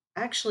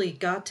actually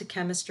got to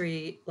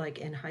chemistry like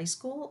in high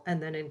school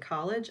and then in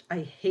college, I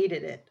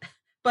hated it.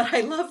 But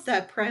I loved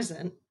that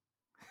present.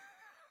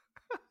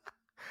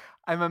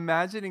 I'm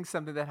imagining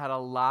something that had a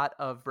lot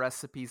of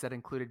recipes that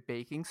included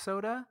baking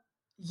soda.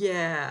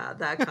 Yeah,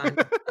 that kind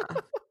of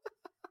stuff.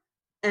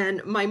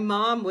 And my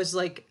mom was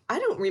like, I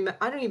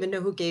don't even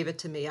know who gave it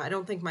to me. I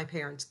don't think my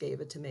parents gave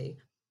it to me.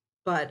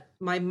 But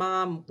my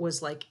mom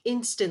was like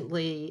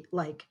instantly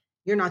like,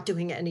 you're not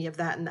doing any of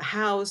that in the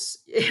house,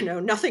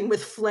 nothing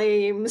with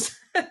flames.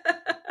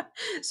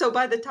 So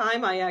by the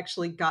time I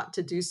actually got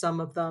to do some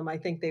of them, I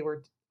think they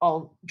were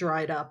all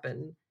dried up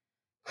and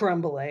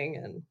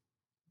crumbling,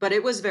 but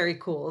it was very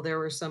cool. There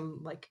were some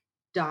like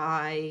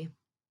dye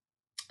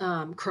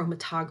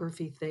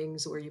chromatography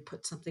things where you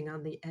put something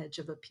on the edge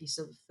of a piece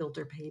of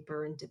filter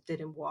paper and dipped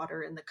it in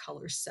water and the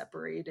colors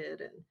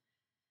separated,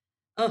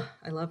 and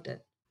I loved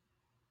it.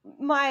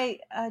 My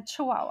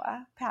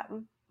Chihuahua,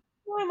 Patton.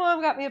 My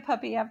mom got me a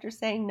puppy after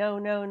saying no,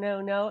 no,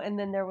 no, no, and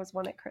then there was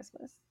one at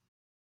Christmas.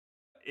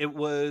 It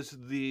was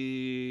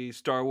the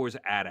Star Wars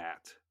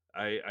AT-AT.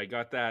 I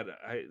got that.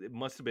 It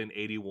must have been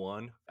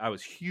 81. I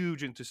was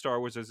huge into Star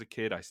Wars as a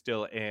kid. I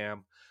still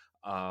am.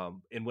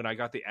 And when I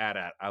got the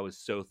AT-AT, I was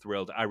so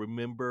thrilled. I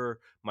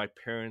remember my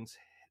parents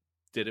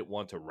didn't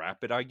want to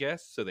wrap it, I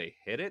guess, so they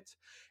hid it,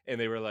 and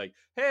they were like,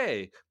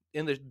 "Hey,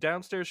 in the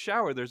downstairs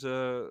shower, there's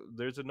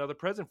another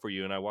present for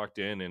you." And I walked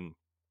in,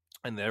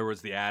 and there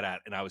was the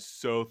AT-AT, and I was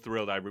so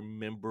thrilled. I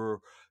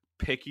remember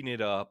picking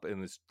it up in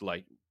this,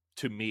 like,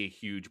 to me,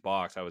 huge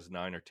box. I was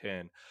 9 or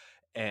 10,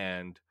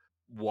 and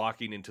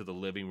walking into the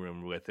living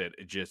room with it,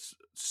 just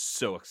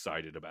so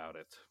excited about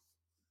it.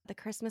 The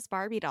Christmas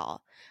Barbie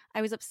doll.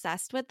 I was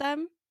obsessed with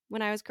them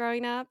when I was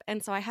growing up,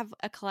 and so I have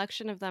a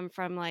collection of them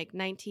from like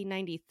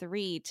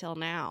 1993 till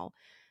now,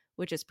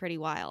 which is pretty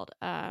wild.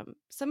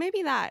 So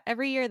maybe that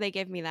every year they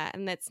give me that,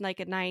 and that's like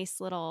a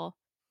nice little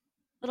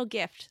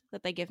gift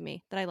that they give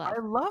me that I love. I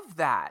love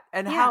that.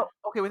 And Yeah.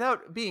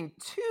 without being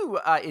too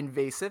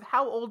invasive,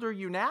 how old are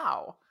you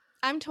now?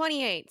 I'm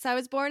 28. So I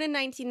was born in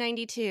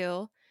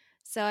 1992.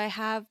 So I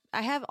have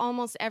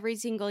almost every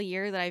single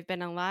year that I've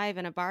been alive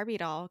in a Barbie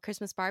doll,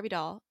 Christmas Barbie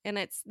doll,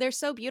 and they're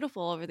so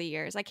beautiful over the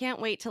years. I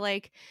can't wait to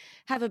like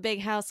have a big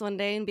house one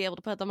day and be able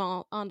to put them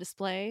all on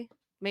display.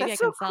 Maybe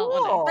That's I can so sell it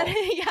one day.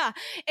 cool. But yeah,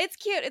 it's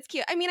cute. It's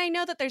cute. I mean, I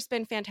know that there's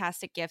been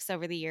fantastic gifts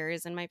over the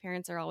years, and my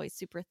parents are always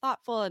super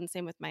thoughtful, and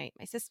same with my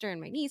sister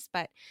and my niece.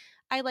 But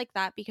I like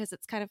that because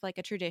it's kind of like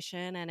a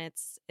tradition, and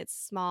it's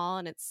small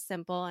and it's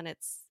simple and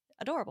it's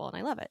adorable, and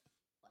I love it.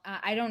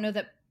 I don't know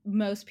that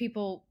most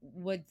people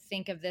would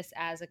think of this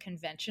as a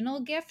conventional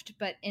gift,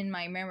 but in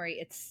my memory,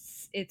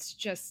 it's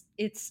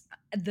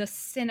the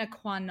sine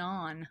qua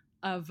non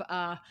of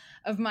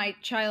my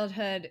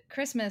childhood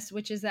Christmas,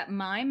 which is that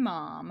my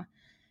mom,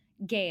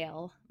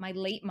 Gail, my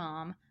late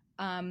mom,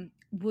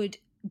 would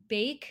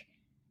bake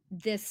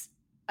this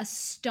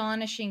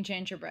astonishing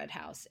gingerbread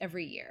house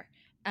every year.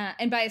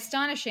 And by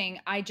astonishing,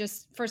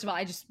 first of all,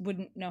 I just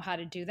wouldn't know how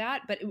to do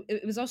that. But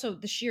it was also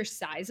the sheer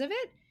size of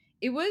it.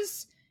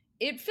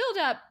 It filled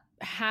up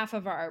half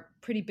of our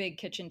pretty big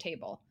kitchen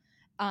table.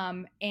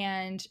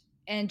 And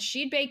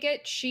she'd bake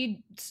it.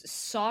 She'd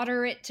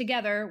solder it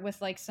together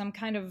with like some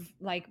kind of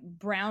like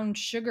brown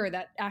sugar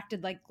that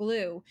acted like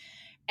glue.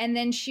 And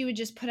then she would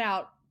just put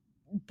out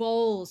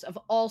bowls of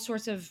all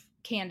sorts of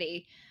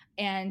candy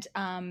and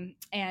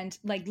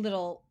like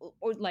little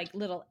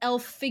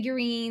elf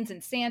figurines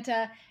and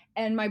Santa,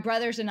 and my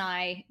brothers and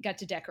I got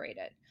to decorate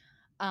it.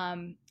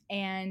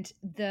 And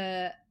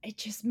it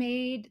just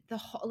made the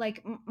whole,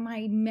 like,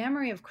 my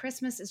memory of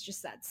Christmas is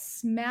just that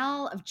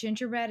smell of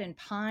gingerbread and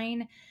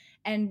pine.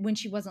 And when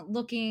she wasn't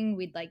looking,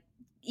 we'd like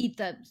eat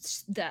the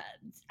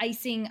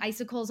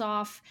icicles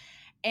off.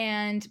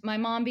 And my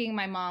mom, being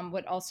my mom,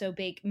 would also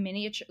bake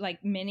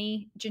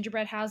mini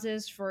gingerbread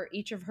houses for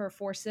each of her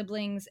 4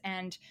 siblings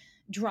and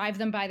drive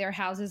them by their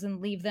houses and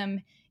leave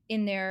them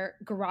in their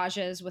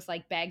garages with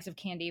like bags of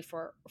candy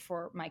for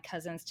my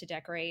cousins to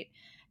decorate.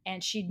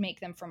 And she'd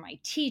make them for my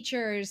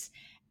teachers,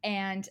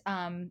 and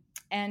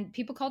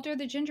people called her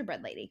the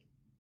gingerbread lady.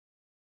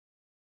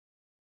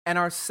 And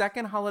our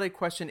second holiday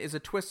question is a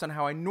twist on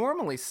how I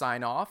normally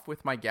sign off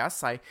with my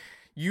guests. I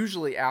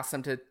usually ask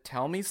them to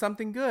tell me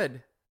something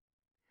good.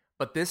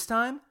 But this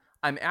time,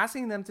 I'm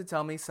asking them to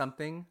tell me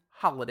something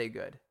holiday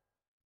good.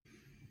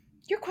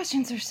 Your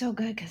questions are so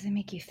good because they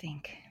make you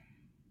think.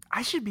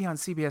 I should be on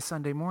CBS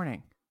Sunday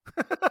Morning.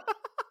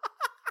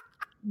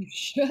 You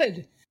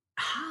should.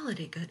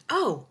 Holiday good.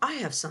 Oh, I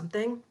have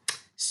something.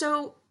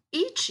 So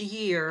each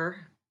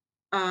year,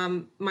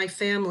 my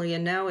family,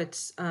 and now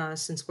it's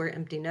since we're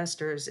empty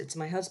nesters, it's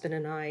my husband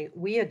and I,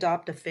 we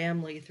adopt a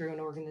family through an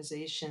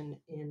organization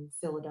in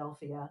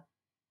Philadelphia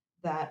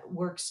that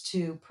works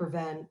to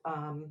prevent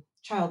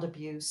child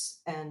abuse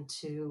and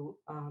to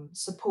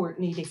support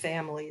needy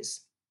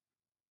families.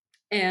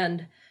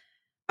 And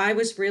I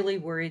was really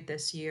worried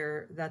this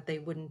year that they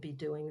wouldn't be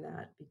doing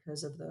that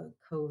because of the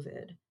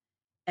COVID.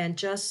 And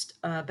just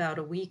about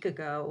a week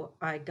ago,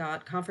 I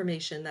got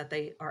confirmation that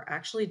they are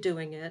actually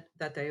doing it,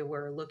 that they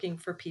were looking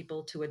for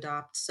people to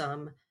adopt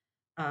some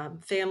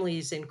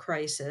families in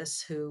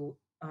crisis who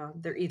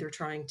they're either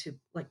trying to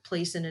like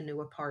place in a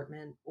new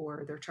apartment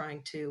or they're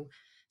trying to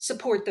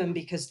support them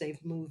because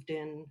they've moved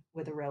in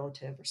with a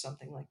relative or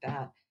something like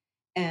that.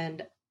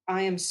 And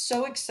I am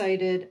so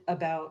excited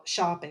about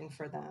shopping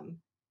for them.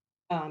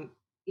 Um,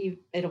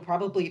 it'll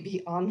probably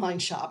be online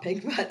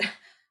shopping, but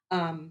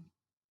um,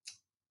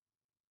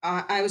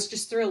 I was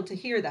just thrilled to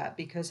hear that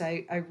because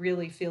I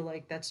really feel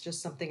like that's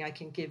just something I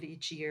can give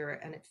each year.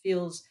 And it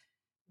feels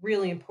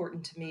really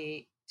important to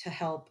me to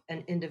help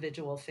an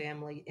individual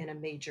family in a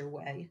major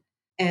way.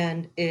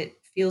 And it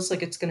feels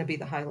like it's going to be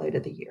the highlight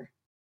of the year.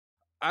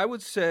 I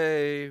would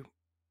say,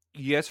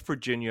 yes,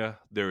 Virginia,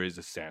 there is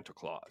a Santa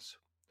Claus.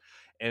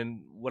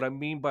 And what I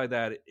mean by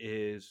that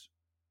is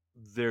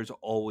there's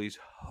always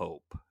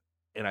hope.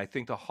 And I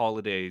think the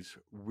holidays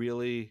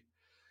really,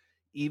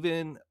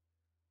 even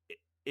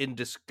in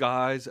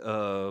disguise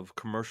of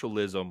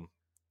commercialism,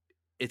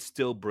 it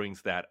still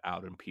brings that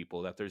out in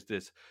people that there's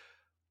this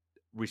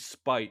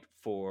respite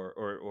for,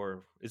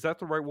 or is that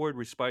the right word?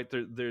 Respite.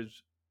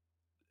 There's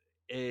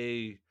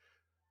a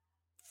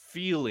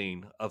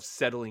feeling of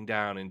settling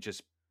down and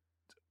just,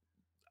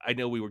 I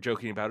know we were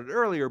joking about it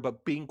earlier,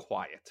 but being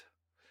quiet.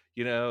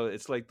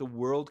 It's like the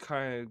world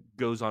kind of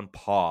goes on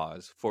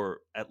pause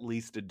for at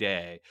least a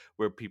day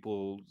where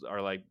people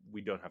are like,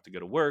 we don't have to go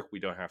to work. We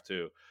don't have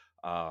to,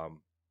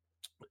 um,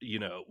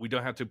 we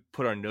don't have to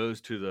put our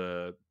nose to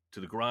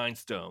the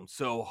grindstone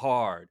so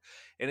hard.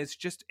 And it's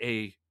just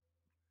a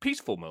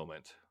peaceful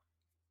moment.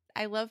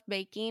 I love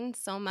baking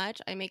so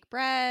much. I make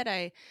bread,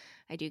 I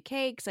do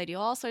cakes, I do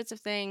all sorts of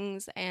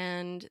things,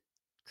 and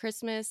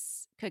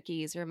Christmas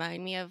cookies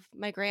remind me of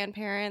my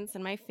grandparents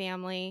and my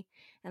family,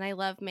 and I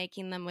love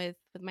making them with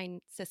my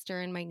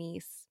sister and my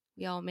niece.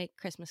 We all make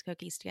Christmas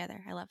cookies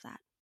together. I love that.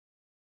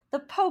 The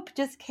Pope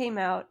just came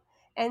out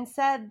and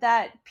said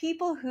that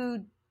people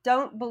who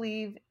don't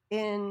believe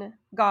in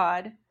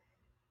God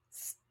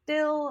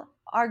still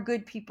are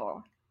good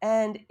people.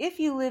 And if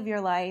you live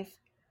your life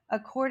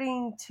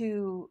according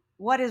to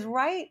what is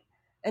right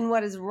and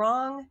what is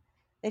wrong,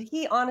 that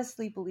he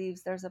honestly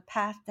believes there's a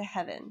path to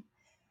heaven.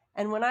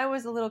 And when I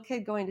was a little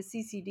kid going to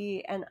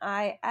CCD and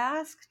I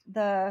asked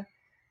the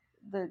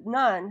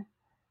nun,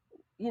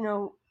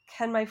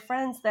 can my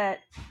friends that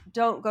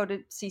don't go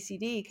to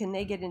CCD, can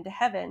they get into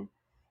heaven?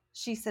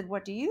 She said,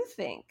 what do you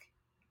think?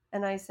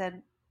 And I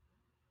said,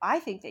 I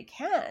think they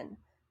can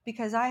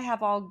because I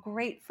have all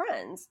great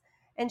friends.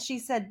 And she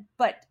said,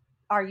 but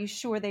are you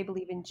sure they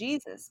believe in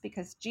Jesus?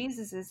 Because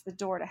Jesus is the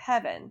door to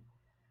heaven.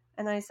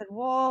 And I said,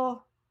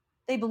 well,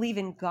 they believe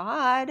in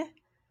God.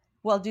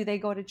 Well, do they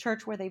go to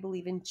church where they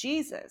believe in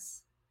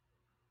Jesus?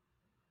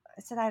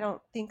 I said, I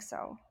don't think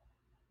so.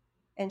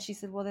 And she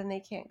said, well, then they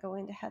can't go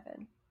into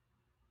heaven.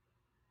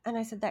 And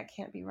I said, that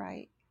can't be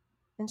right.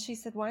 And she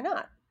said, why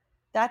not?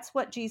 That's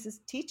what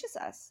Jesus teaches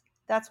us.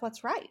 That's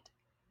what's right.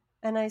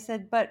 And I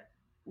said, but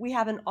we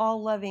have an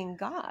all-loving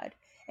God.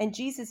 And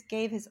Jesus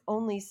gave his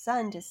only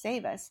son to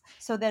save us.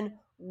 So then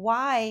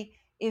why,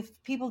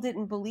 if people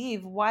didn't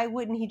believe, why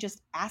wouldn't he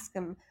just ask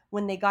them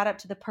when they got up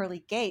to the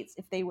pearly gates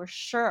if they were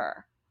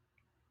sure?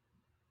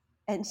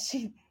 And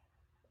she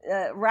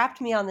rapped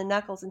me on the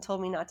knuckles and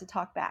told me not to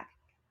talk back.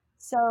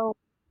 So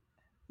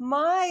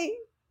my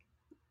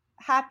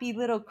happy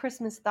little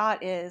Christmas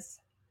thought is,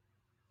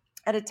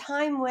 at a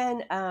time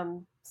when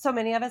so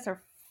many of us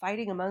are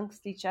fighting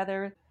amongst each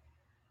other,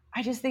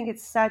 I just think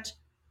it's such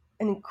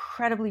an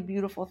incredibly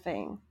beautiful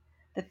thing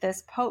that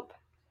this Pope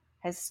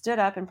has stood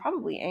up and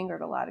probably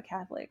angered a lot of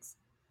Catholics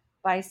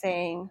by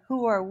saying,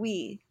 who are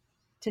we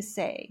to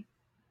say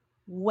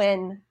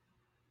when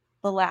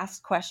the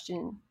last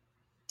question,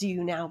 do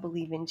you now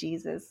believe in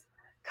Jesus,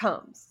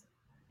 comes?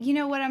 You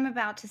know what I'm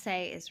about to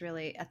say is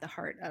really at the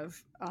heart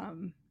of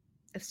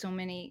so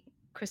many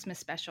Christmas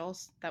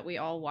specials that we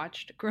all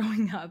watched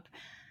growing up,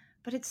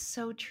 but it's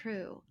so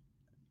true.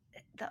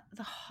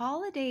 The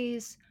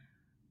holidays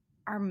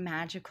are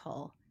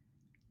magical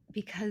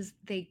because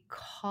they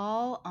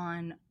call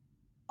on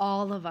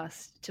all of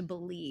us to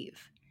believe.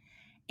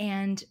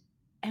 And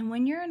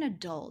when you're an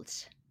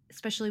adult,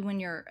 especially when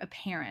you're a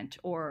parent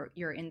or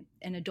you're in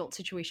an adult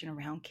situation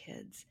around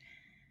kids,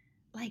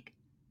 like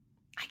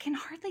I can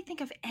hardly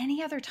think of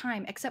any other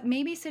time except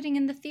maybe sitting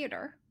in the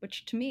theater,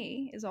 which to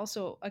me is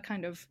also a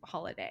kind of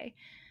holiday,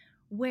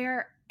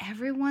 where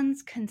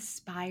everyone's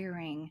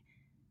conspiring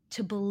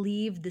to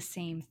believe the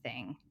same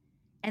thing.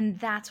 And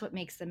that's what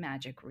makes the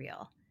magic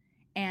real.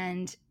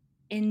 And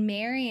in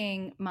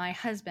marrying my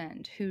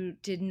husband, who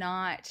did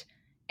not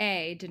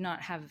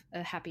have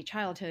a happy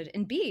childhood,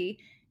 and B,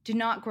 did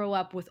not grow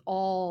up with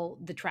all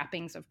the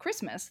trappings of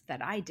Christmas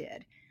that I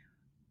did,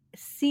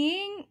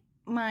 seeing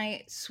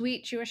my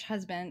sweet Jewish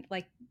husband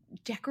like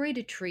decorate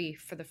a tree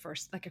for the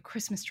first, like a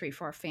Christmas tree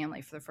for our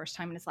family for the first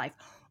time in his life,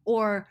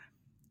 or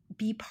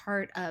be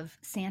part of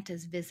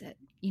Santa's visit,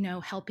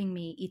 helping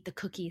me eat the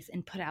cookies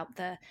and put out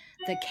the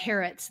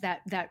carrots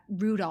that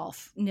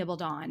Rudolph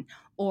nibbled on,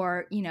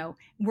 or,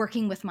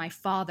 working with my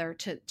father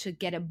to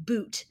get a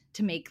boot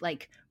to make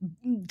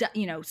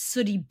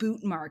sooty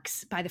boot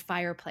marks by the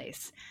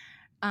fireplace.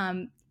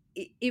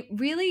 It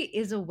really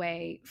is a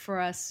way for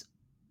us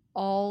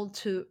all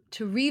to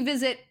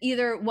revisit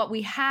either what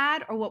we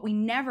had or what we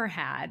never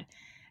had,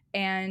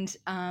 and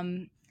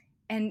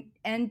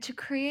to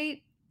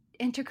create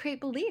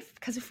belief,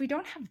 because if we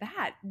don't have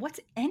that, what's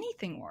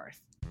anything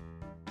worth?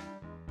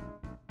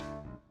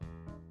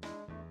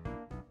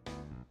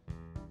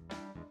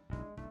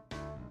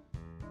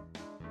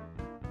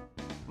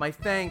 My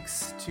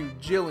thanks to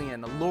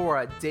Jillian,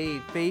 Laura,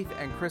 Dave, Faith,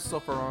 and Crystal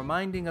for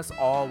reminding us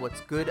all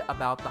what's good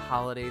about the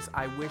holidays.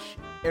 I wish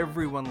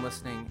everyone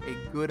listening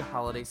a good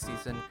holiday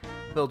season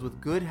filled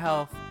with good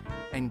health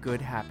and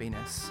good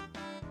happiness.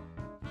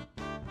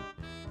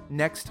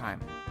 Next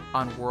time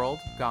on World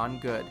Gone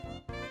Good.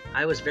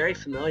 I was very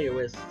familiar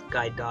with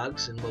guide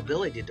dogs and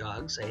mobility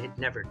dogs. I had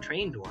never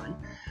trained one,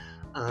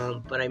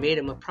 but I made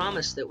him a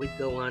promise that we'd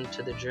go on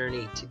to the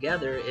journey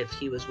together if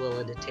he was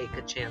willing to take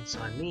a chance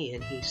on me.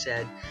 And he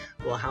said,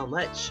 well, how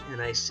much?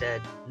 And I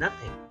said,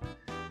 nothing.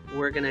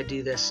 We're going to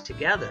do this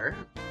together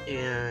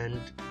and,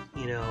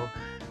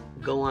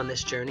 go on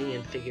this journey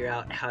and figure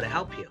out how to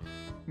help you.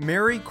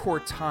 Mary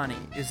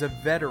Cortani is a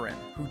veteran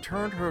who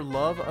turned her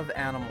love of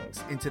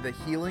animals into the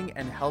healing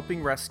and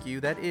helping rescue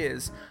that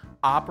is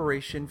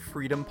Operation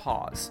Freedom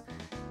Paws.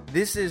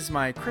 This is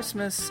my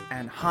Christmas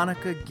and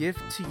Hanukkah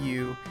gift to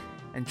you,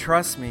 and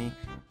trust me,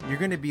 you're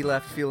going to be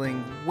left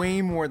feeling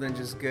way more than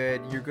just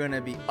good. You're going to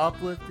be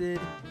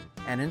uplifted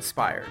and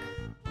inspired.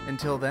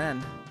 Until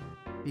then,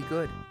 be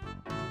good.